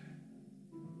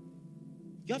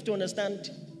 You have to understand,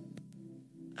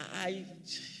 I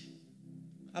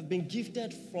have been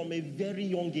gifted from a very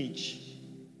young age.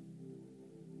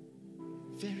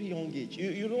 Very young age.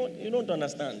 You don't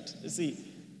understand. You see,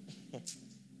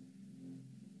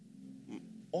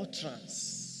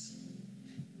 utterance.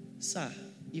 Sir,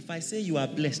 if I say you are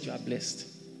blessed, you are blessed.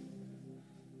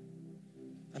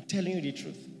 I'm telling you the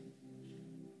truth.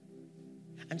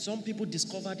 And some people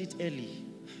discovered it early.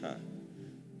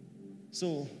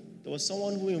 So there was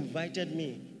someone who invited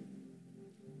me.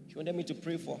 She wanted me to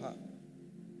pray for her.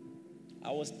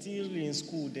 I was still in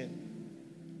school then.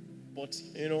 But,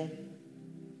 you know,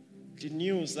 the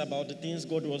news about the things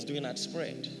God was doing had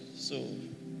spread. So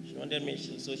she wanted me,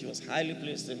 so she was highly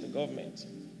placed in the government.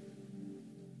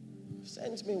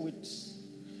 Sent me with,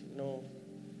 you know,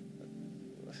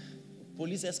 a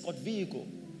police escort vehicle.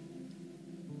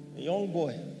 A young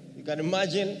boy. You can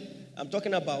imagine, I'm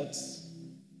talking about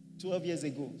 12 years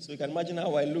ago. So you can imagine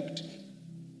how I looked.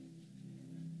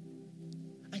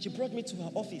 And she brought me to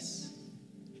her office,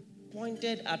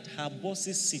 pointed at her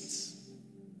boss's seat,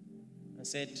 and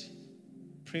said,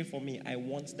 pray for me, I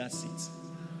want that seat.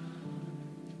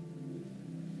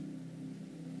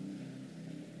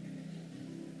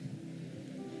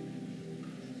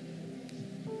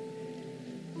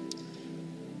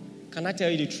 Can I tell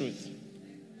you the truth?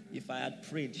 If I had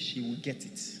prayed, she would get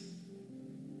it.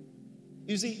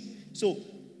 You see, so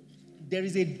there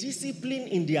is a discipline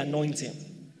in the anointing.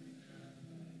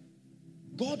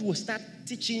 God will start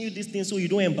teaching you these things so you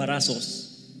don't embarrass us.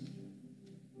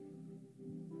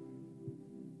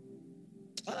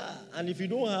 And if you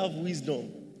don't have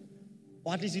wisdom,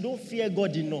 or at least you don't fear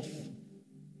God enough,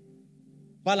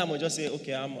 Balaam will just say,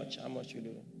 okay, how much you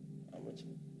do? How much?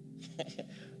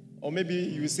 Or maybe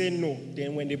you say no,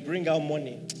 then when they bring out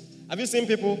money. Have you seen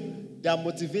people that are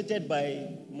motivated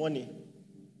by money?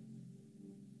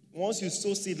 Once you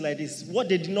sow seed like this, what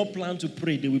they did not plan to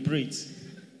pray, they will pray it.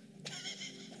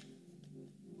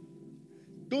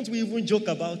 Don't we even joke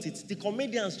about it? The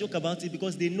comedians joke about it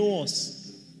because they know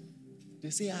us. They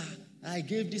say, I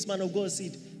gave this man of God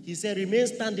seed. He said, remain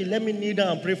standing, let me kneel down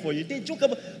and pray for you. They joke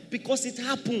about it because it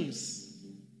happens.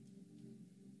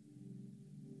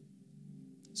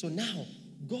 So now,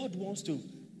 God wants to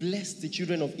bless the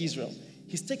children of Israel.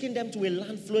 He's taking them to a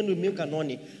land flowing with milk and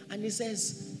honey. And he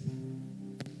says,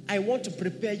 I want to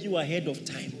prepare you ahead of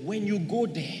time. When you go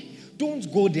there,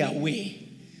 don't go their way.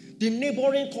 The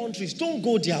neighboring countries, don't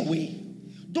go their way.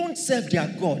 Don't serve their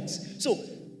gods. So,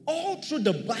 all through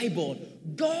the Bible,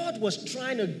 God was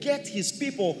trying to get his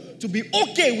people to be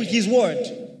okay with his word.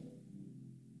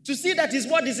 To see that his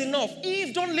word is enough.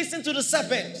 Eve, don't listen to the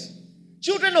serpent.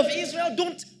 Children of Israel,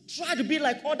 don't try to be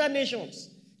like other nations.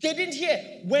 They didn't hear.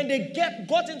 When they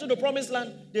got into the promised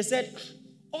land, they said,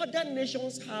 other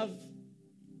nations have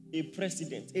a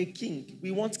president, a king. We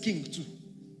want king too.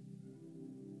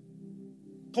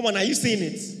 Come on, are you seeing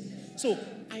it? So,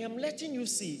 I am letting you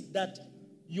see that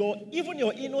even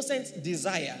your innocent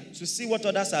desire to see what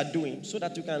others are doing so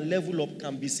that you can level up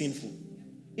can be sinful.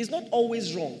 It's not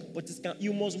always wrong, but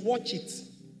you must watch it.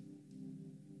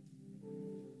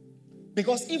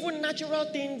 Because even natural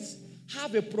things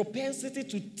have a propensity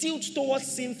to tilt towards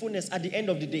sinfulness at the end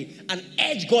of the day and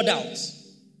edge God out.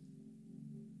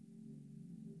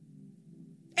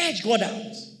 Edge God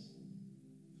out.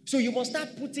 So you must start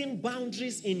putting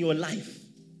boundaries in your life.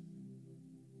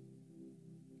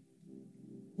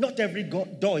 Not every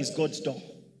door is God's door.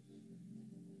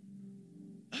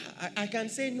 I can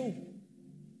say no.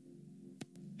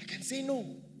 I can say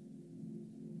no.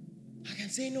 I can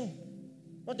say no.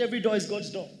 Not every door is God's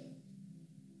door.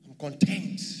 I'm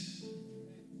content.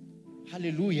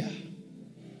 Hallelujah.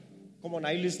 Come on,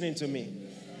 are you listening to me?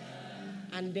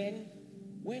 And then,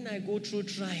 when I go through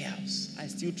trials, I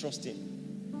still trust him.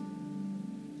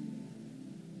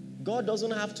 God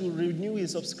doesn't have to renew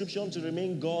his subscription to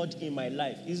remain God in my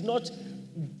life. It's not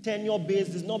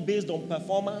tenure-based. It's not based on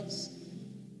performance.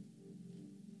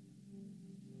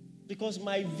 Because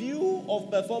my view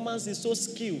of performance is so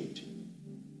skewed.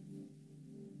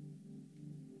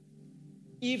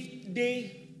 If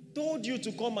they told you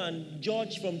to come and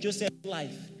judge from Joseph's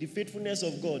life, the faithfulness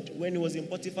of God, when he was in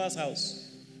Potiphar's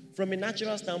house, from a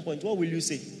natural standpoint, what will you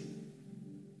say?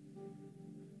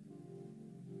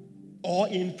 Or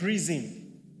in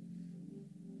prison.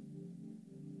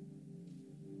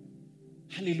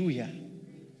 Hallelujah.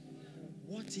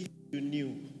 What if you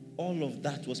knew all of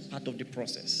that was part of the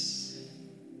process?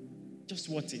 Just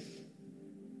what if?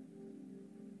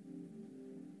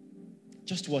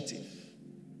 Just what if?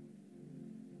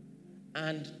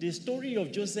 And the story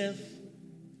of Joseph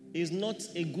is not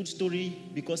a good story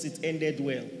because it ended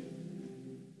well.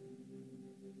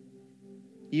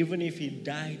 Even if he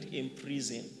died in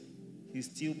prison, he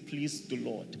still pleased the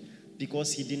Lord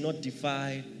because he did not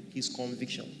defy his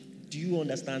conviction. Do you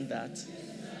understand that?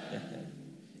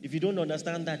 If you don't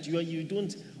understand that, you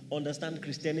don't understand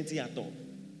Christianity at all.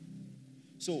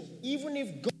 So even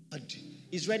if God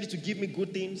is ready to give me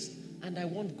good things and I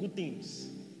want good things,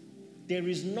 there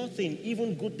is nothing,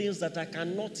 even good things, that I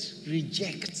cannot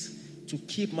reject to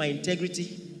keep my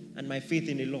integrity and my faith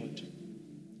in the Lord.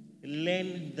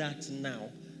 Learn that now.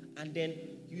 And then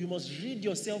you must rid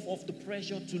yourself of the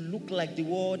pressure to look like the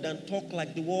world and talk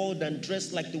like the world and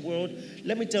dress like the world.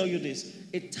 Let me tell you this.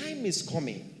 A time is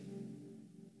coming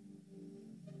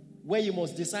where you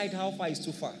must decide how far is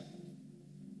too far.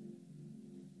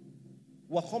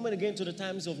 We're coming again to the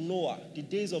times of Noah, the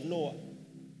days of Noah.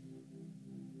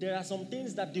 There are some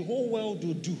things that the whole world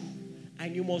will do,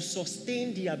 and you must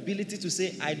sustain the ability to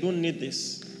say, I don't need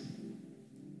this.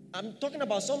 I'm talking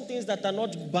about some things that are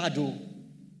not bad, though.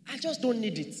 I just don't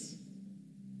need it.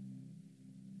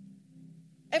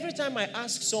 Every time I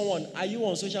ask someone, are you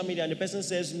on social media? And the person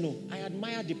says no, I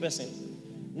admire the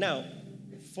person. Now,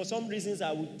 for some reasons,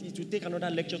 it will take another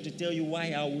lecture to tell you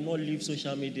why I will not leave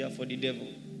social media for the devil.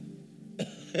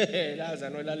 That's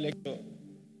another lecture.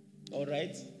 All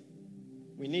right?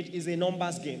 It's a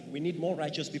numbers game. We need more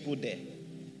righteous people there.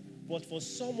 But for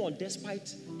someone,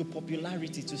 despite the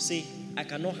popularity, to say, I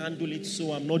cannot handle it,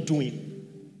 so I'm not doing,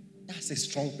 that's a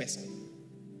strong person.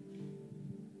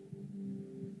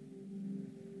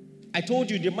 I told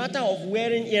you, the matter of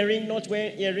wearing earring, not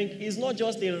wearing earring, is not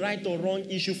just a right or wrong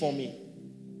issue for me.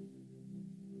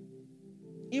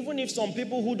 Even if some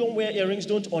people who don't wear earrings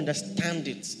don't understand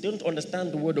it, they don't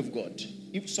understand the word of God.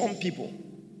 If some people,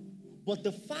 But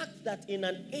the fact that in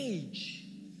an age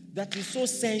that is so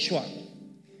sensual,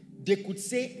 they could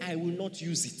say, I will not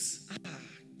use it.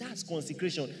 That's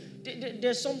consecration.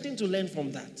 There's something to learn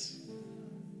from that.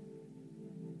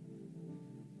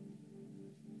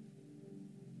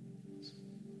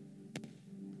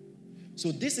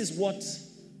 So this is what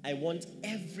I want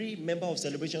every member of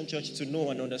Celebration Church to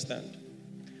know and understand.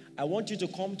 I want you to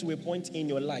come to a point in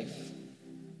your life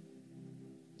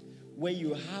where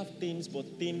you have things,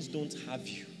 but things don't have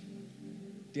you.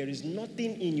 There is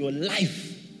nothing in your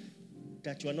life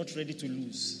that you are not ready to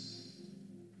lose.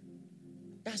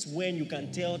 That's when you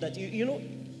can tell that, you know,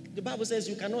 the Bible says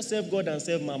you cannot serve God and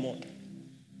serve Mammon.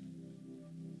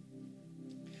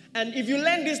 And if you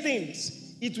learn these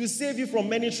things, it will save you from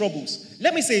many troubles.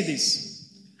 Let me say this.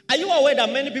 Are you aware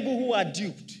that many people who are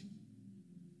duped,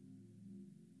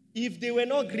 if they were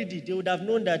not greedy, they would have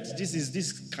known that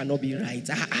this cannot be right.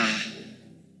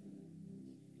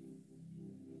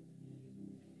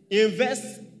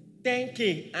 Invest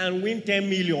 10K and win 10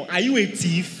 million. Are you a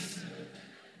thief?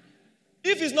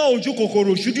 If it's not Oju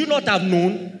Kokoro, should you not have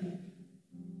known?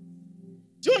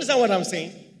 Do you understand what I'm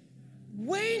saying?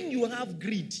 When you have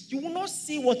greed, you will not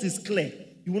see what is clear.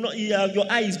 You will not. Your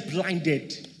eye is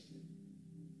blinded.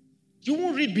 You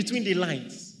won't read between the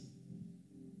lines.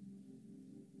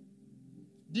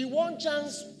 The one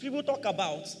chance people talk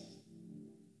about,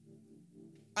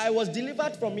 I was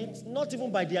delivered from it, not even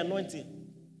by the anointing,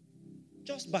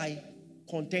 just by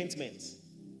contentment.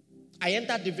 I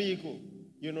entered the vehicle,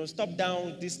 stopped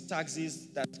down these taxis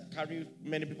that carry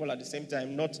many people at the same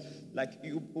time, not like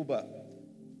Uber.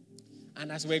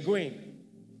 And as we're going,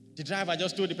 the driver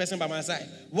just told the person by my side,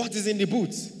 what is in the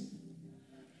boot?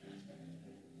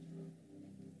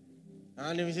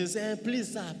 And he said,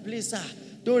 please sir,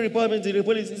 don't report me to the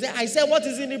police. He said, I said, what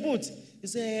is in the boot? He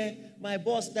said, my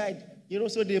boss died,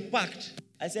 so they packed.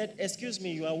 I said, excuse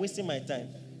me, you are wasting my time.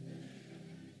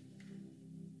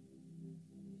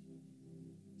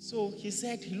 So he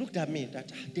said, he looked at me,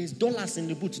 that there's dollars in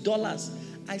the boot, dollars.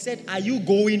 I said, are you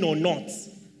going or not?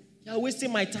 You are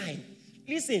wasting my time.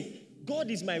 Listen,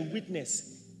 God is my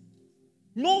witness.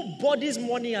 Nobody's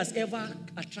money has ever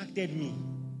attracted me.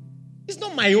 It's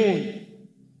not my own.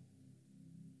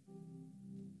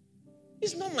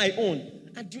 It's not my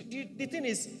own. And the thing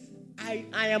is, I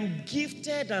am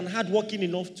gifted and hardworking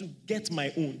enough to get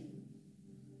my own.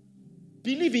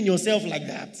 Believe in yourself like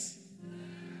that.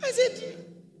 I said,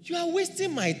 you are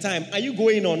wasting my time. Are you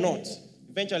going or not?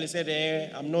 Eventually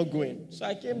said, I'm not going. So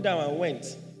I came down and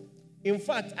went. In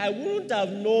fact, I wouldn't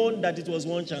have known that it was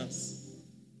one chance.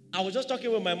 I was just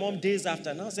talking with my mom days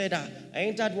after. And I said, I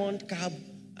entered one cab,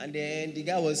 and then the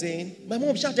guy was saying, my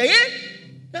mom shouted,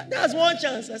 that's one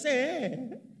chance. I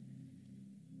said,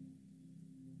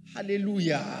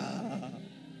 Hallelujah.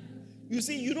 You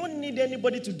see, you don't need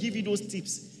anybody to give you those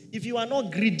tips. If you are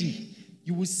not greedy,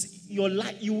 you will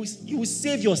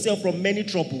save yourself from many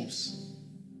troubles.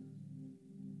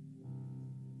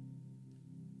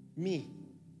 Me,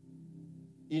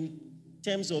 in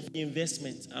terms of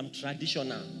investment, I'm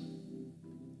traditional.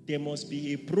 There must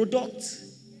be a product.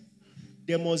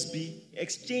 There must be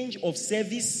exchange of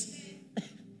service.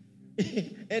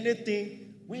 Anything.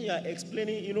 When you are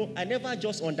explaining, I never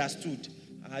just understood.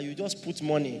 You just put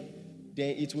money,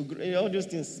 then it will grow. All those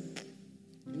things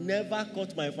never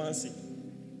caught my fancy.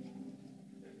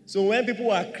 So when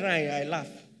people are crying, I laugh.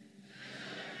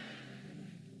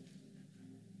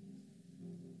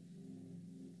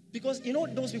 Because,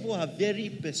 those people are very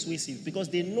persuasive because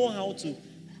they know how to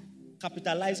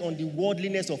capitalize on the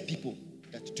worldliness of people.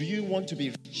 That, do you want to be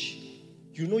rich?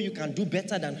 You can do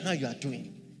better than how you are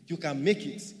doing. You can make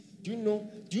it. Do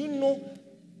you know,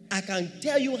 I can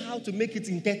tell you how to make it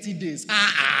in 30 days.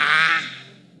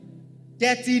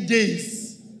 30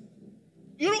 days.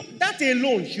 That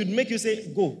alone should make you say,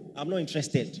 go, I'm not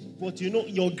interested. But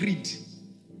your greed.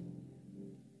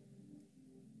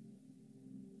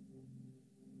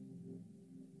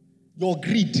 Your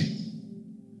greed.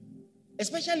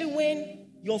 Especially when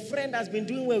your friend has been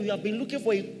doing well, you have been looking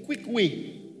for a quick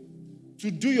way to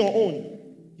do your own.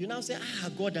 You now say,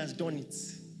 God has done it.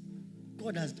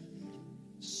 God has done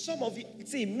it. Some of you,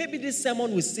 see, maybe this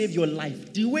sermon will save your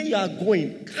life. The way you are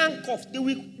going, handcuffs, they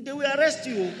will arrest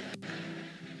you.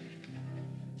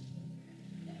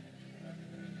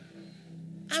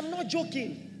 I'm not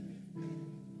joking.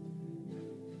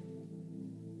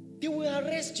 They will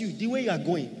arrest you the way you are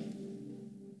going.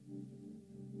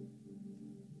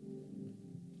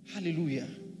 Hallelujah.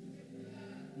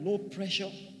 No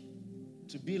pressure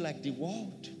to be like the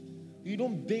world. You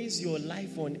don't base your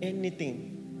life on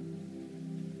anything.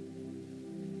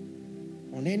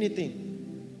 On anything.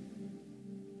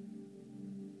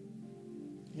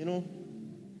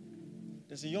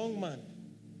 there's a young man.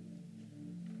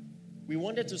 We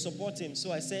wanted to support him,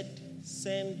 so I said,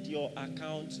 send your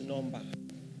account number.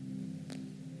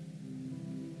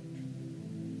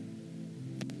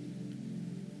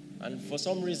 And for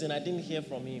some reason, I didn't hear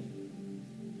from him.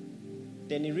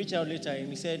 Then he reached out later and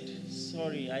he said,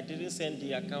 sorry, I didn't send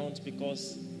the account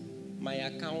because my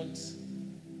account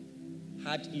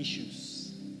had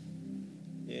issues.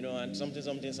 And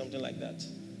something like that.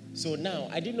 So now,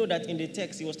 I didn't know that in the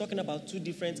text, he was talking about two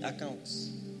different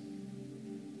accounts.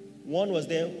 One of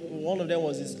them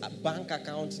was his bank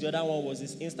account, the other one was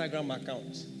his Instagram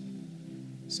account.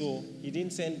 So he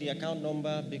didn't send the account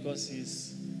number because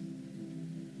his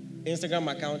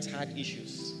Instagram account had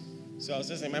issues. So I was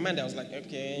just in my mind, I was like,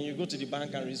 okay, you go to the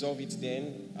bank and resolve it,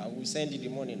 then I will send you the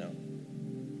money now.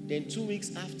 Then 2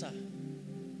 weeks after,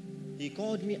 he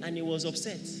called me and he was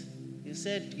upset. He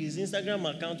said his Instagram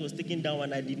account was taken down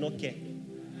and I did not care.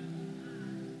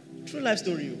 True life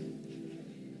story.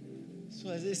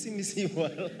 So I said, see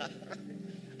you.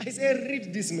 I said,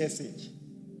 read this message.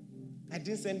 I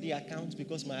didn't send the account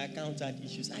because my account had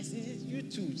issues. I said, you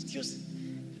too, just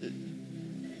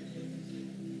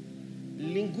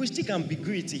linguistic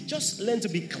ambiguity. Just learn to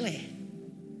be clear.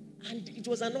 And it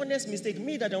was an honest mistake.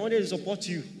 Me that I wanted to support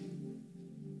you.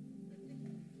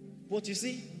 But you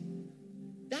see,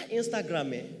 that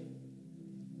Instagram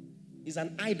is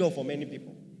an idol for many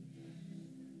people.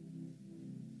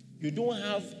 You don't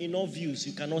have enough views,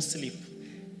 you cannot sleep.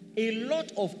 A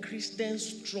lot of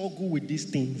Christians struggle with these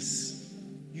things.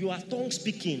 You are tongue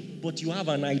speaking, but you have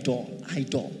an idol,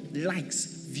 likes,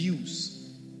 views.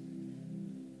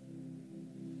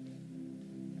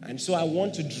 And so I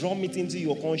want to drum it into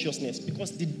your consciousness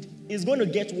because it's going to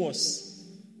get worse.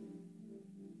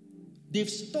 They've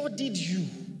studied you.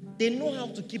 They know how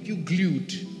to keep you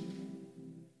glued.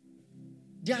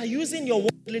 They are using your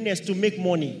worldliness to make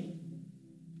money.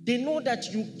 They know that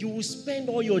you will spend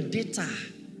all your data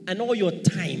and all your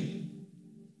time.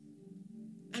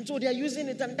 And so they are using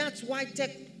it, and that's why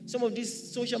some of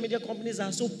these social media companies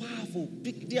are so powerful.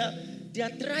 They are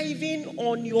thriving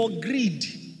on your greed.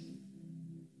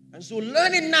 And so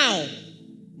learn it now.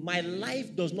 My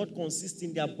life does not consist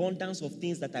in the abundance of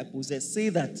things that I possess. Say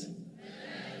that.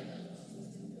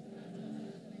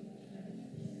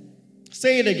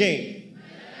 Say it again.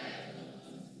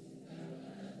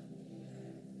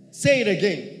 Say it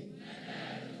again.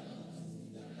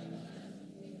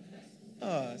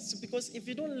 So because if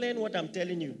you don't learn what I'm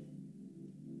telling you,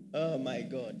 oh my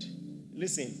God.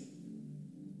 Listen,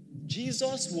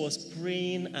 Jesus was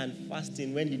praying and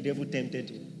fasting when the devil tempted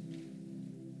him.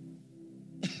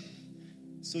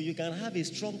 So you can have a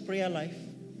strong prayer life,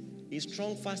 a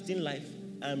strong fasting life,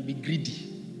 and be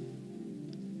greedy.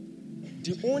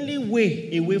 The only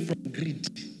way away from greed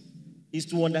is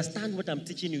to understand what I'm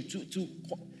teaching you.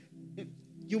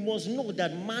 You must know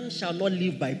that man shall not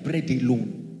live by bread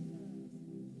alone.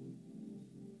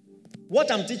 What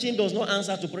I'm teaching does not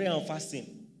answer to prayer and fasting.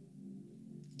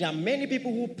 There are many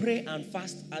people who pray and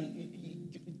fast,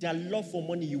 and their love for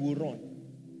money, you will run.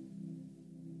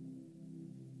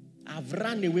 I've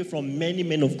run away from many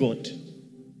men of God.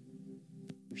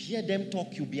 You hear them talk,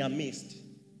 you'll be amazed.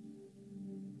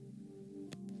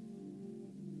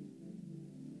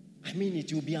 I mean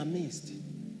it, you'll be amazed.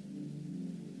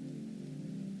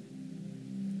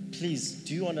 Please,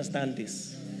 do you understand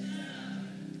this?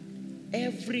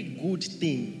 Every good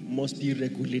thing must be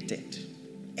regulated.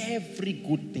 Every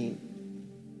good thing.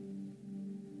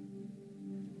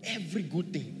 Every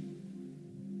good thing.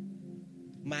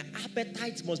 My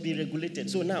appetite must be regulated.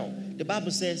 So now, the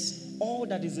Bible says, all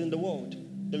that is in the world,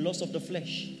 the lust of the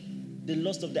flesh, the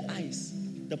lust of the eyes,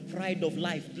 the pride of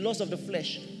life, the lust of the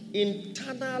flesh,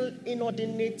 internal,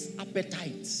 inordinate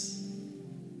appetites.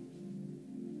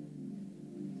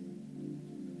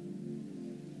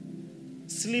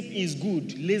 Sleep is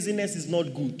good. Laziness is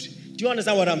not good. Do you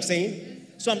understand what I'm saying?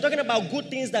 So I'm talking about good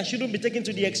things that shouldn't be taken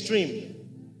to the extreme.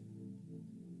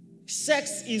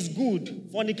 Sex is good.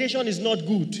 Fornication is not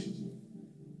good.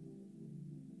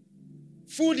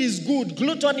 Food is good.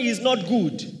 Gluttony is not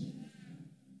good.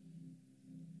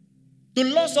 The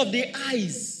loss of the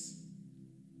eyes.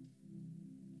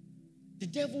 The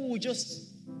devil will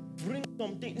just bring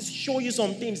some things, show you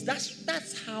some things.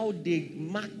 That's how they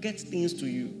market things to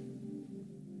you.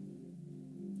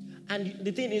 And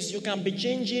the thing is, you can be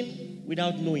changing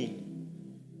without knowing.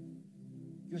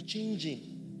 You're changing.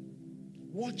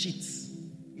 Watch it.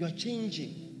 You're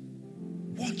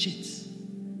changing. Watch it.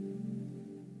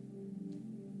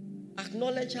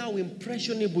 Acknowledge how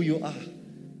impressionable you are.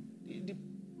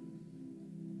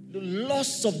 The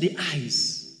loss of the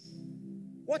eyes.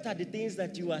 What are the things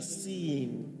that you are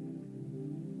seeing?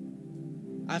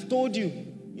 I've told you,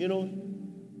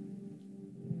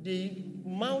 the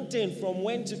mountain from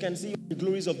whence you can see the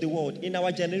glories of the world in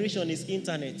our generation is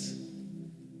internet.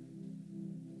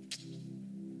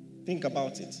 Think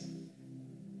about it.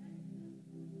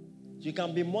 You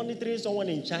can be monitoring someone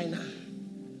in China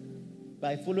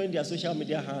by following their social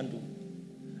media handle,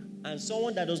 and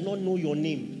someone that does not know your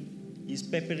name is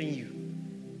peppering you.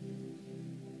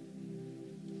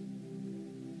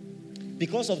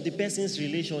 Because of the person's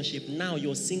relationship, now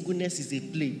your singleness is a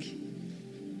plague.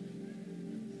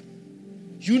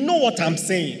 You know what I'm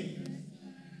saying?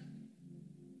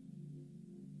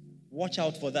 Watch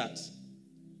out for that.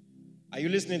 Are you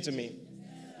listening to me?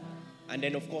 And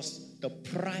then, of course, the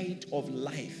pride of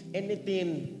life.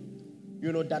 Anything,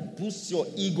 that boosts your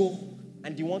ego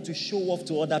and you want to show off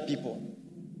to other people.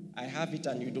 I have it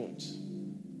and you don't.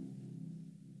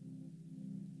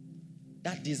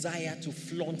 That desire to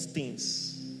flaunt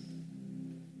things.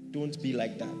 Don't be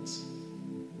like that.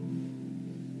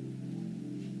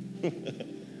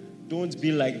 Don't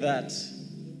be like that.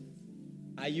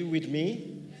 Are you with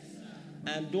me?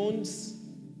 And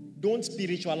don't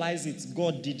spiritualize it.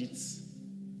 God did it.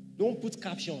 Don't put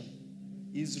caption.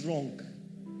 It's wrong.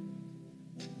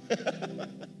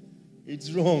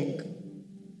 It's wrong.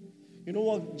 You know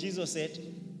what Jesus said?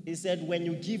 He said, when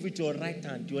you give with your right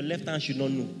hand, your left hand should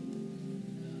not know.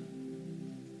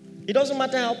 It doesn't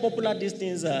matter how popular these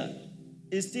things are.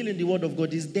 It's still in the word of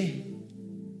God. It's there.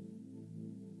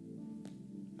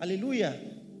 Hallelujah.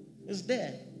 It's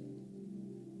there.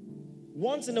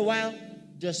 Once in a while,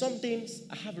 there's some things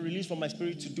I have a release from my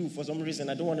spirit to do for some reason.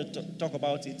 I don't want to talk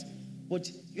about it. But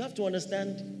you have to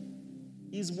understand,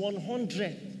 is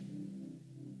 100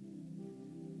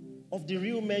 of the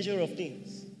real measure of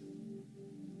things.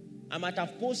 I might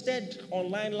have posted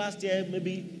online last year,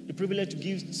 maybe the privilege to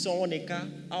give someone a car.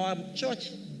 Our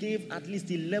church gave at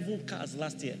least 11 cars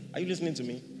last year. Are you listening to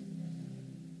me?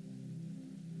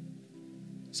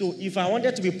 So if I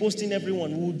wanted to be posting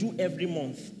everyone, we would do every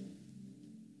month.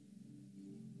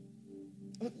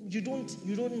 You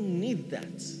don't need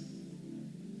that.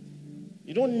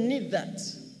 You don't need that.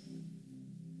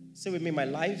 Say with me, my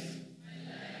life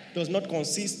does not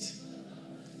consist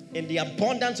in the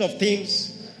abundance of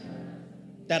things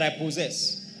that I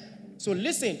possess. So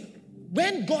listen,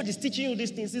 when God is teaching you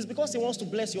these things, it's because he wants to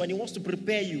bless you and he wants to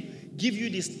prepare you, give you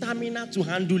the stamina to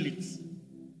handle it.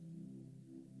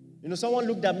 Someone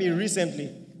looked at me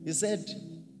recently. He said,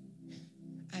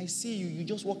 I see you, you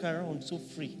just walk around so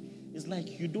free. It's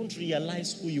like you don't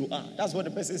realize who you are. That's what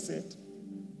the person said.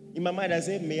 In my mind, I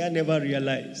said, may I never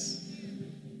realize.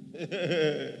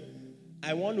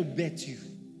 I want to bet you,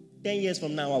 10 years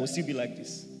from now, I will still be like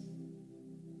this.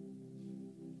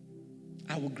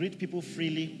 I will greet people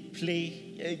freely,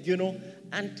 play,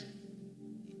 and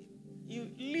you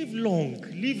live long,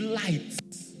 live light.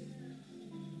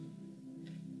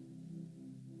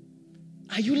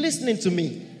 Are you listening to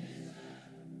me?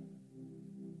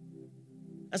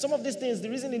 And some of these things, the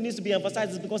reason it needs to be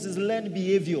emphasized is because it's learned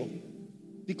behavior.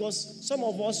 Because some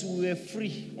of us were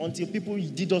free until people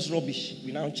did us rubbish.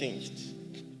 We now changed.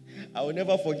 I will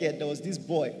never forget, there was this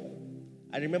boy.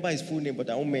 I remember his full name, but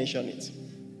I won't mention it.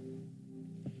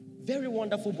 Very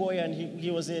wonderful boy, and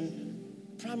he was in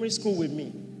primary school with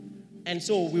me. And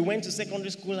so we went to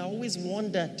secondary school. I always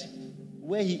wondered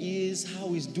where he is, how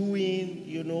he's doing,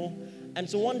 And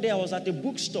so one day I was at a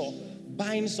bookstore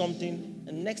buying something,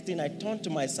 and next thing I turned to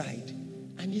my side,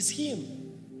 and it's him.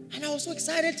 And I was so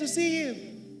excited to see him.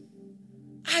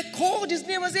 I called his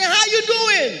name and said, how you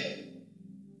doing?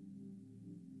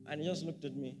 And he just looked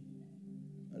at me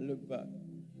and looked back.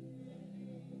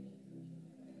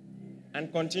 And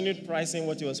continued pricing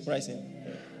what he was pricing.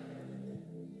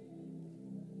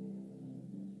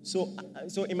 So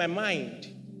in my mind,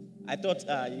 I thought,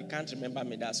 you can't remember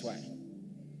me, that's why.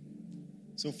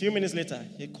 So a few minutes later,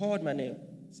 he called my name.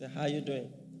 He said, how you doing?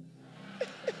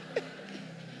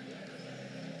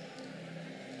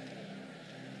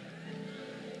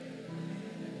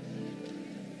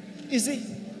 You see,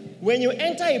 when you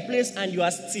enter a place and you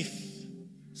are stiff,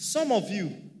 some of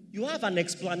you have an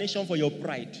explanation for your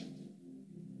pride.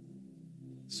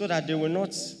 So that they will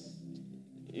not,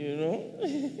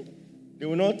 they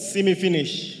will not see me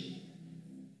finish.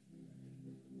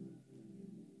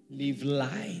 Live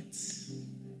light.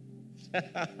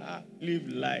 Live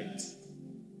light.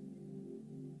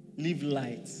 Live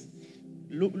light.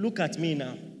 Look at me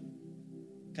now.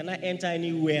 Can I enter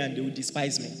anywhere and they will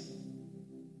despise me?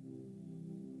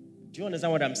 Do you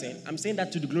understand what I'm saying? I'm saying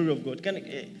that to the glory of God. Can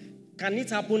it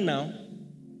happen now?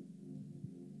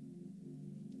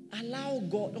 Allow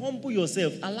God, humble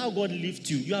yourself. Allow God lift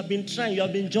you. You have been trying, you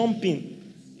have been jumping.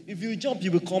 If you jump,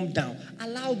 you will come down.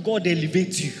 Allow God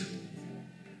elevate you.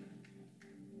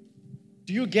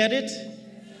 Do you get it?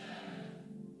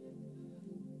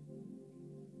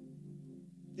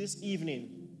 This evening,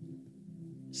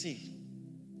 see,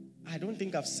 I don't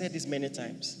think I've said this many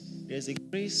times. There's a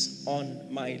grace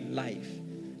on my life.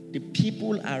 The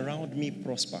people around me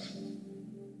prosper.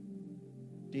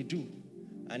 They do.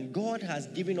 And God has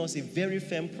given us a very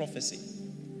firm prophecy.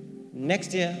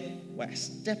 Next year, we're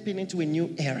stepping into a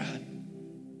new era.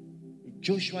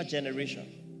 Joshua generation.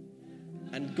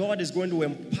 And God is going to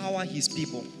empower his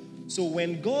people. So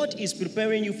when God is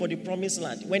preparing you for the promised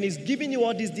land, when he's giving you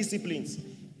all these disciplines,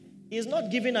 he's not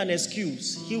giving an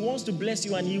excuse. He wants to bless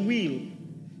you and he will.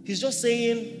 He's just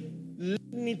saying,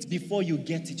 learn it before you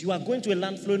get it. You are going to a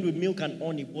land flowing with milk and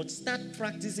honey, but start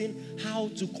practicing how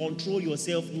to control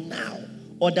yourself now.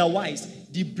 Otherwise,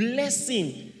 the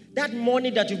blessing, that money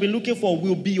that you'll be looking for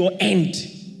will be your end.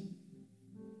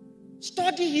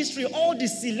 Study history, all the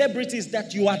celebrities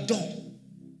that you adore.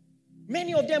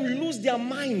 Many of them lose their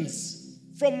minds.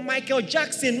 From Michael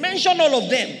Jackson, mention all of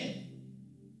them.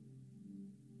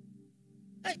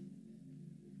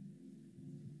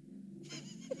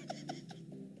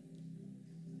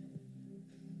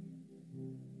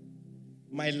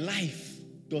 My life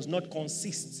does not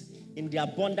consist in the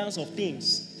abundance of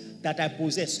things that I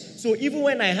possess. So even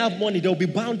when I have money, there will be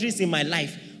boundaries in my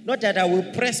life. Not that I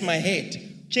will press my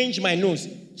head, change my nose,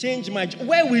 change my...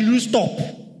 Where will you stop?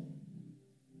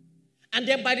 And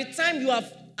then by the time you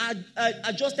have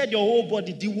adjusted your whole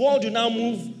body, the world will now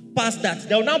move past that.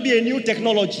 There will now be a new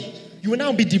technology. You will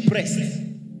now be depressed.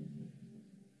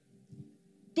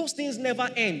 Those things never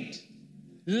end.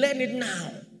 Learn it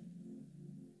now.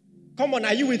 Come on,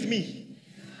 are you with me?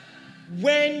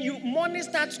 When money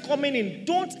starts coming in,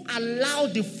 don't allow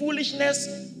the foolishness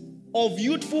of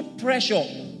youthful pressure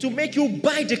to make you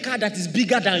buy the car that is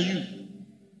bigger than you.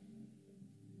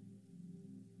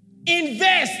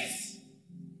 Invest.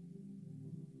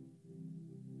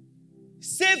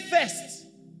 Save first.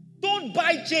 Don't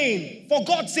buy chain, for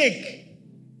God's sake.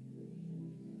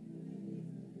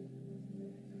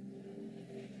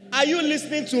 Are you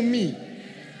listening to me?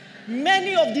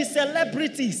 Many of the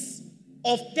celebrities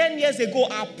of 10 years ago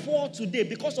are poor today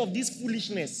because of this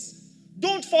foolishness.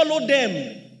 Don't follow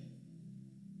them.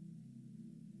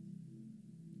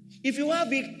 If you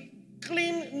have a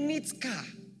clean, neat car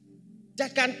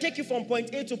that can take you from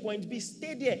point A to point B,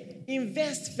 stay there.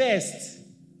 Invest first.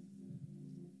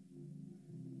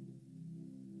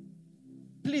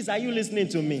 Please, are you listening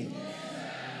to me?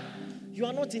 You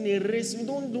are not in a race.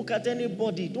 Don't look at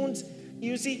anybody.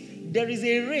 You see, there is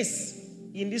a race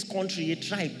in this country, a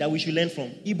tribe that we should learn from.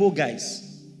 Igbo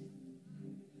guys.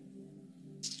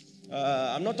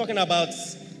 I'm not talking about,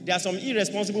 there are some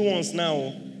irresponsible ones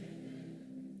now.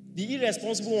 The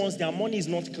irresponsible ones, their money is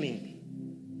not clean.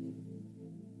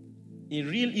 A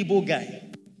real Igbo guy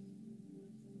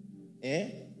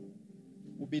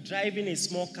will be driving a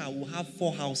small car, will have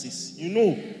 4 houses. You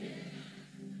know.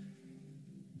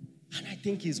 And I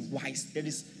think he's wise. There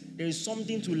is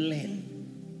something to learn.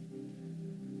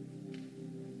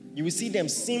 You will see them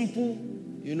simple,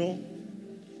 you know.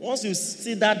 Once you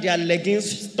see that their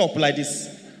leggings stop like this,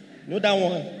 you know that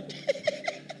one?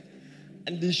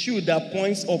 And the shoe that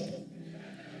points up.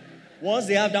 Once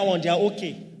they have that one, they are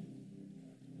okay.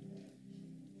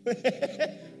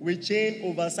 With chain,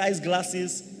 oversized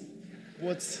glasses.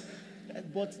 But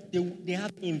they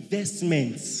have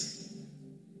investments.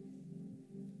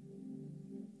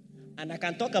 And I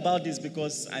can talk about this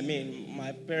because,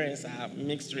 my parents are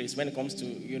mixed race when it comes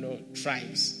to,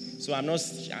 tribes. So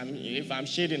if I'm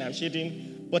shading, I'm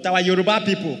shading. But our Yoruba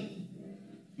people,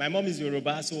 my mom is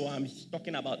Yoruba, so I'm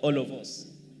talking about all of us.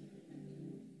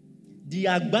 The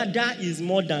agbada is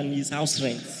more than his house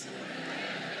rent.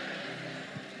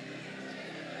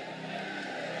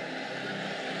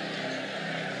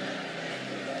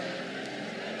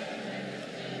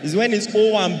 It's when it's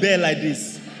O and bare like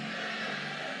this.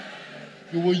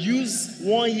 You will use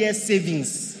 1 year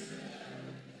savings.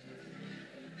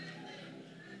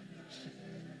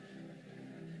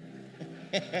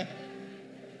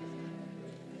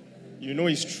 You know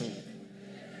it's true.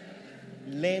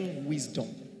 Learn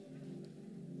wisdom.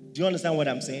 Do you understand what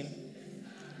I'm saying?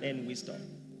 Learn wisdom.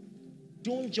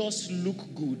 Don't just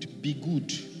look good, be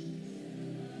good.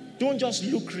 Don't just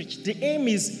look rich. The aim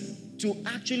is to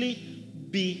actually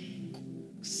be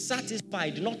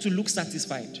satisfied, not to look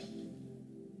satisfied.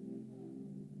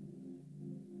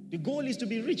 The goal is to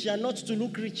be rich and not to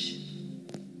look rich.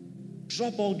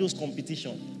 Drop all those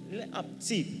competition.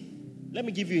 See, Let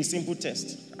me give you a simple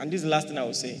test, and this is the last thing I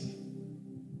will say.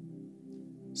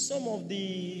 Some of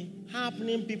the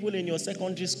happening people in your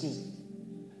secondary school,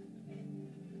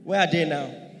 where are they now?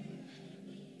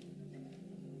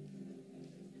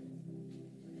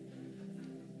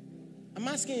 I'm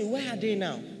asking you, where are they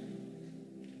now?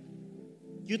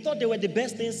 You thought they were the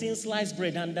best thing since sliced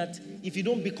bread, and that if you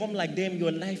don't become like them,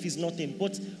 your life is nothing.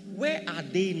 But where are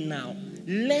they now?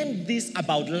 Learn this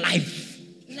about life.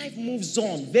 Life moves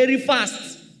on very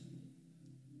fast.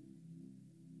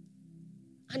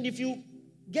 And if you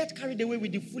get carried away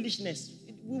with the foolishness,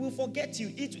 we will forget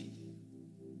you.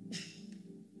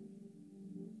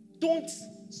 Don't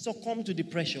succumb to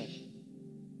depression.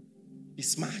 Be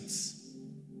smart.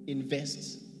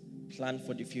 Invest. Plan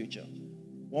for the future.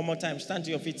 One more time. Stand to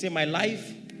your feet. Say, my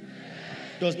life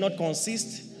does not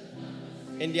consist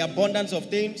in the abundance of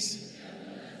things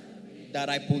that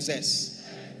I possess.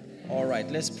 All right,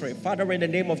 let's pray. Father, in the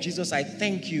name of Jesus, I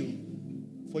thank you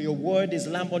for your word is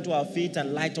lamp unto our feet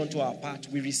and light unto our path.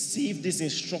 We receive this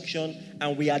instruction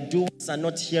and we are doers and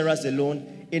not hearers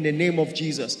alone in the name of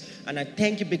Jesus. And I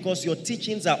thank you because your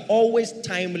teachings are always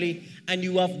timely and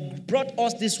you have brought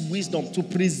us this wisdom to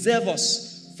preserve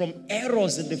us from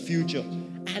errors in the future.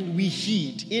 And we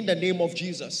heed in the name of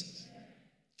Jesus.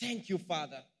 Thank you,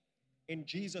 Father. In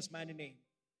Jesus' mighty name.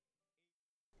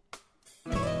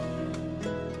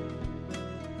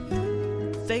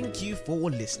 Thank you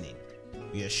for listening.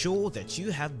 We are sure that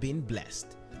you have been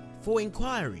blessed. For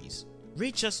inquiries,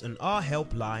 reach us on our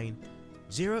helpline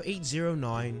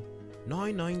 0809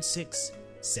 996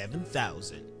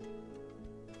 7000.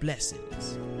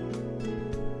 Blessings.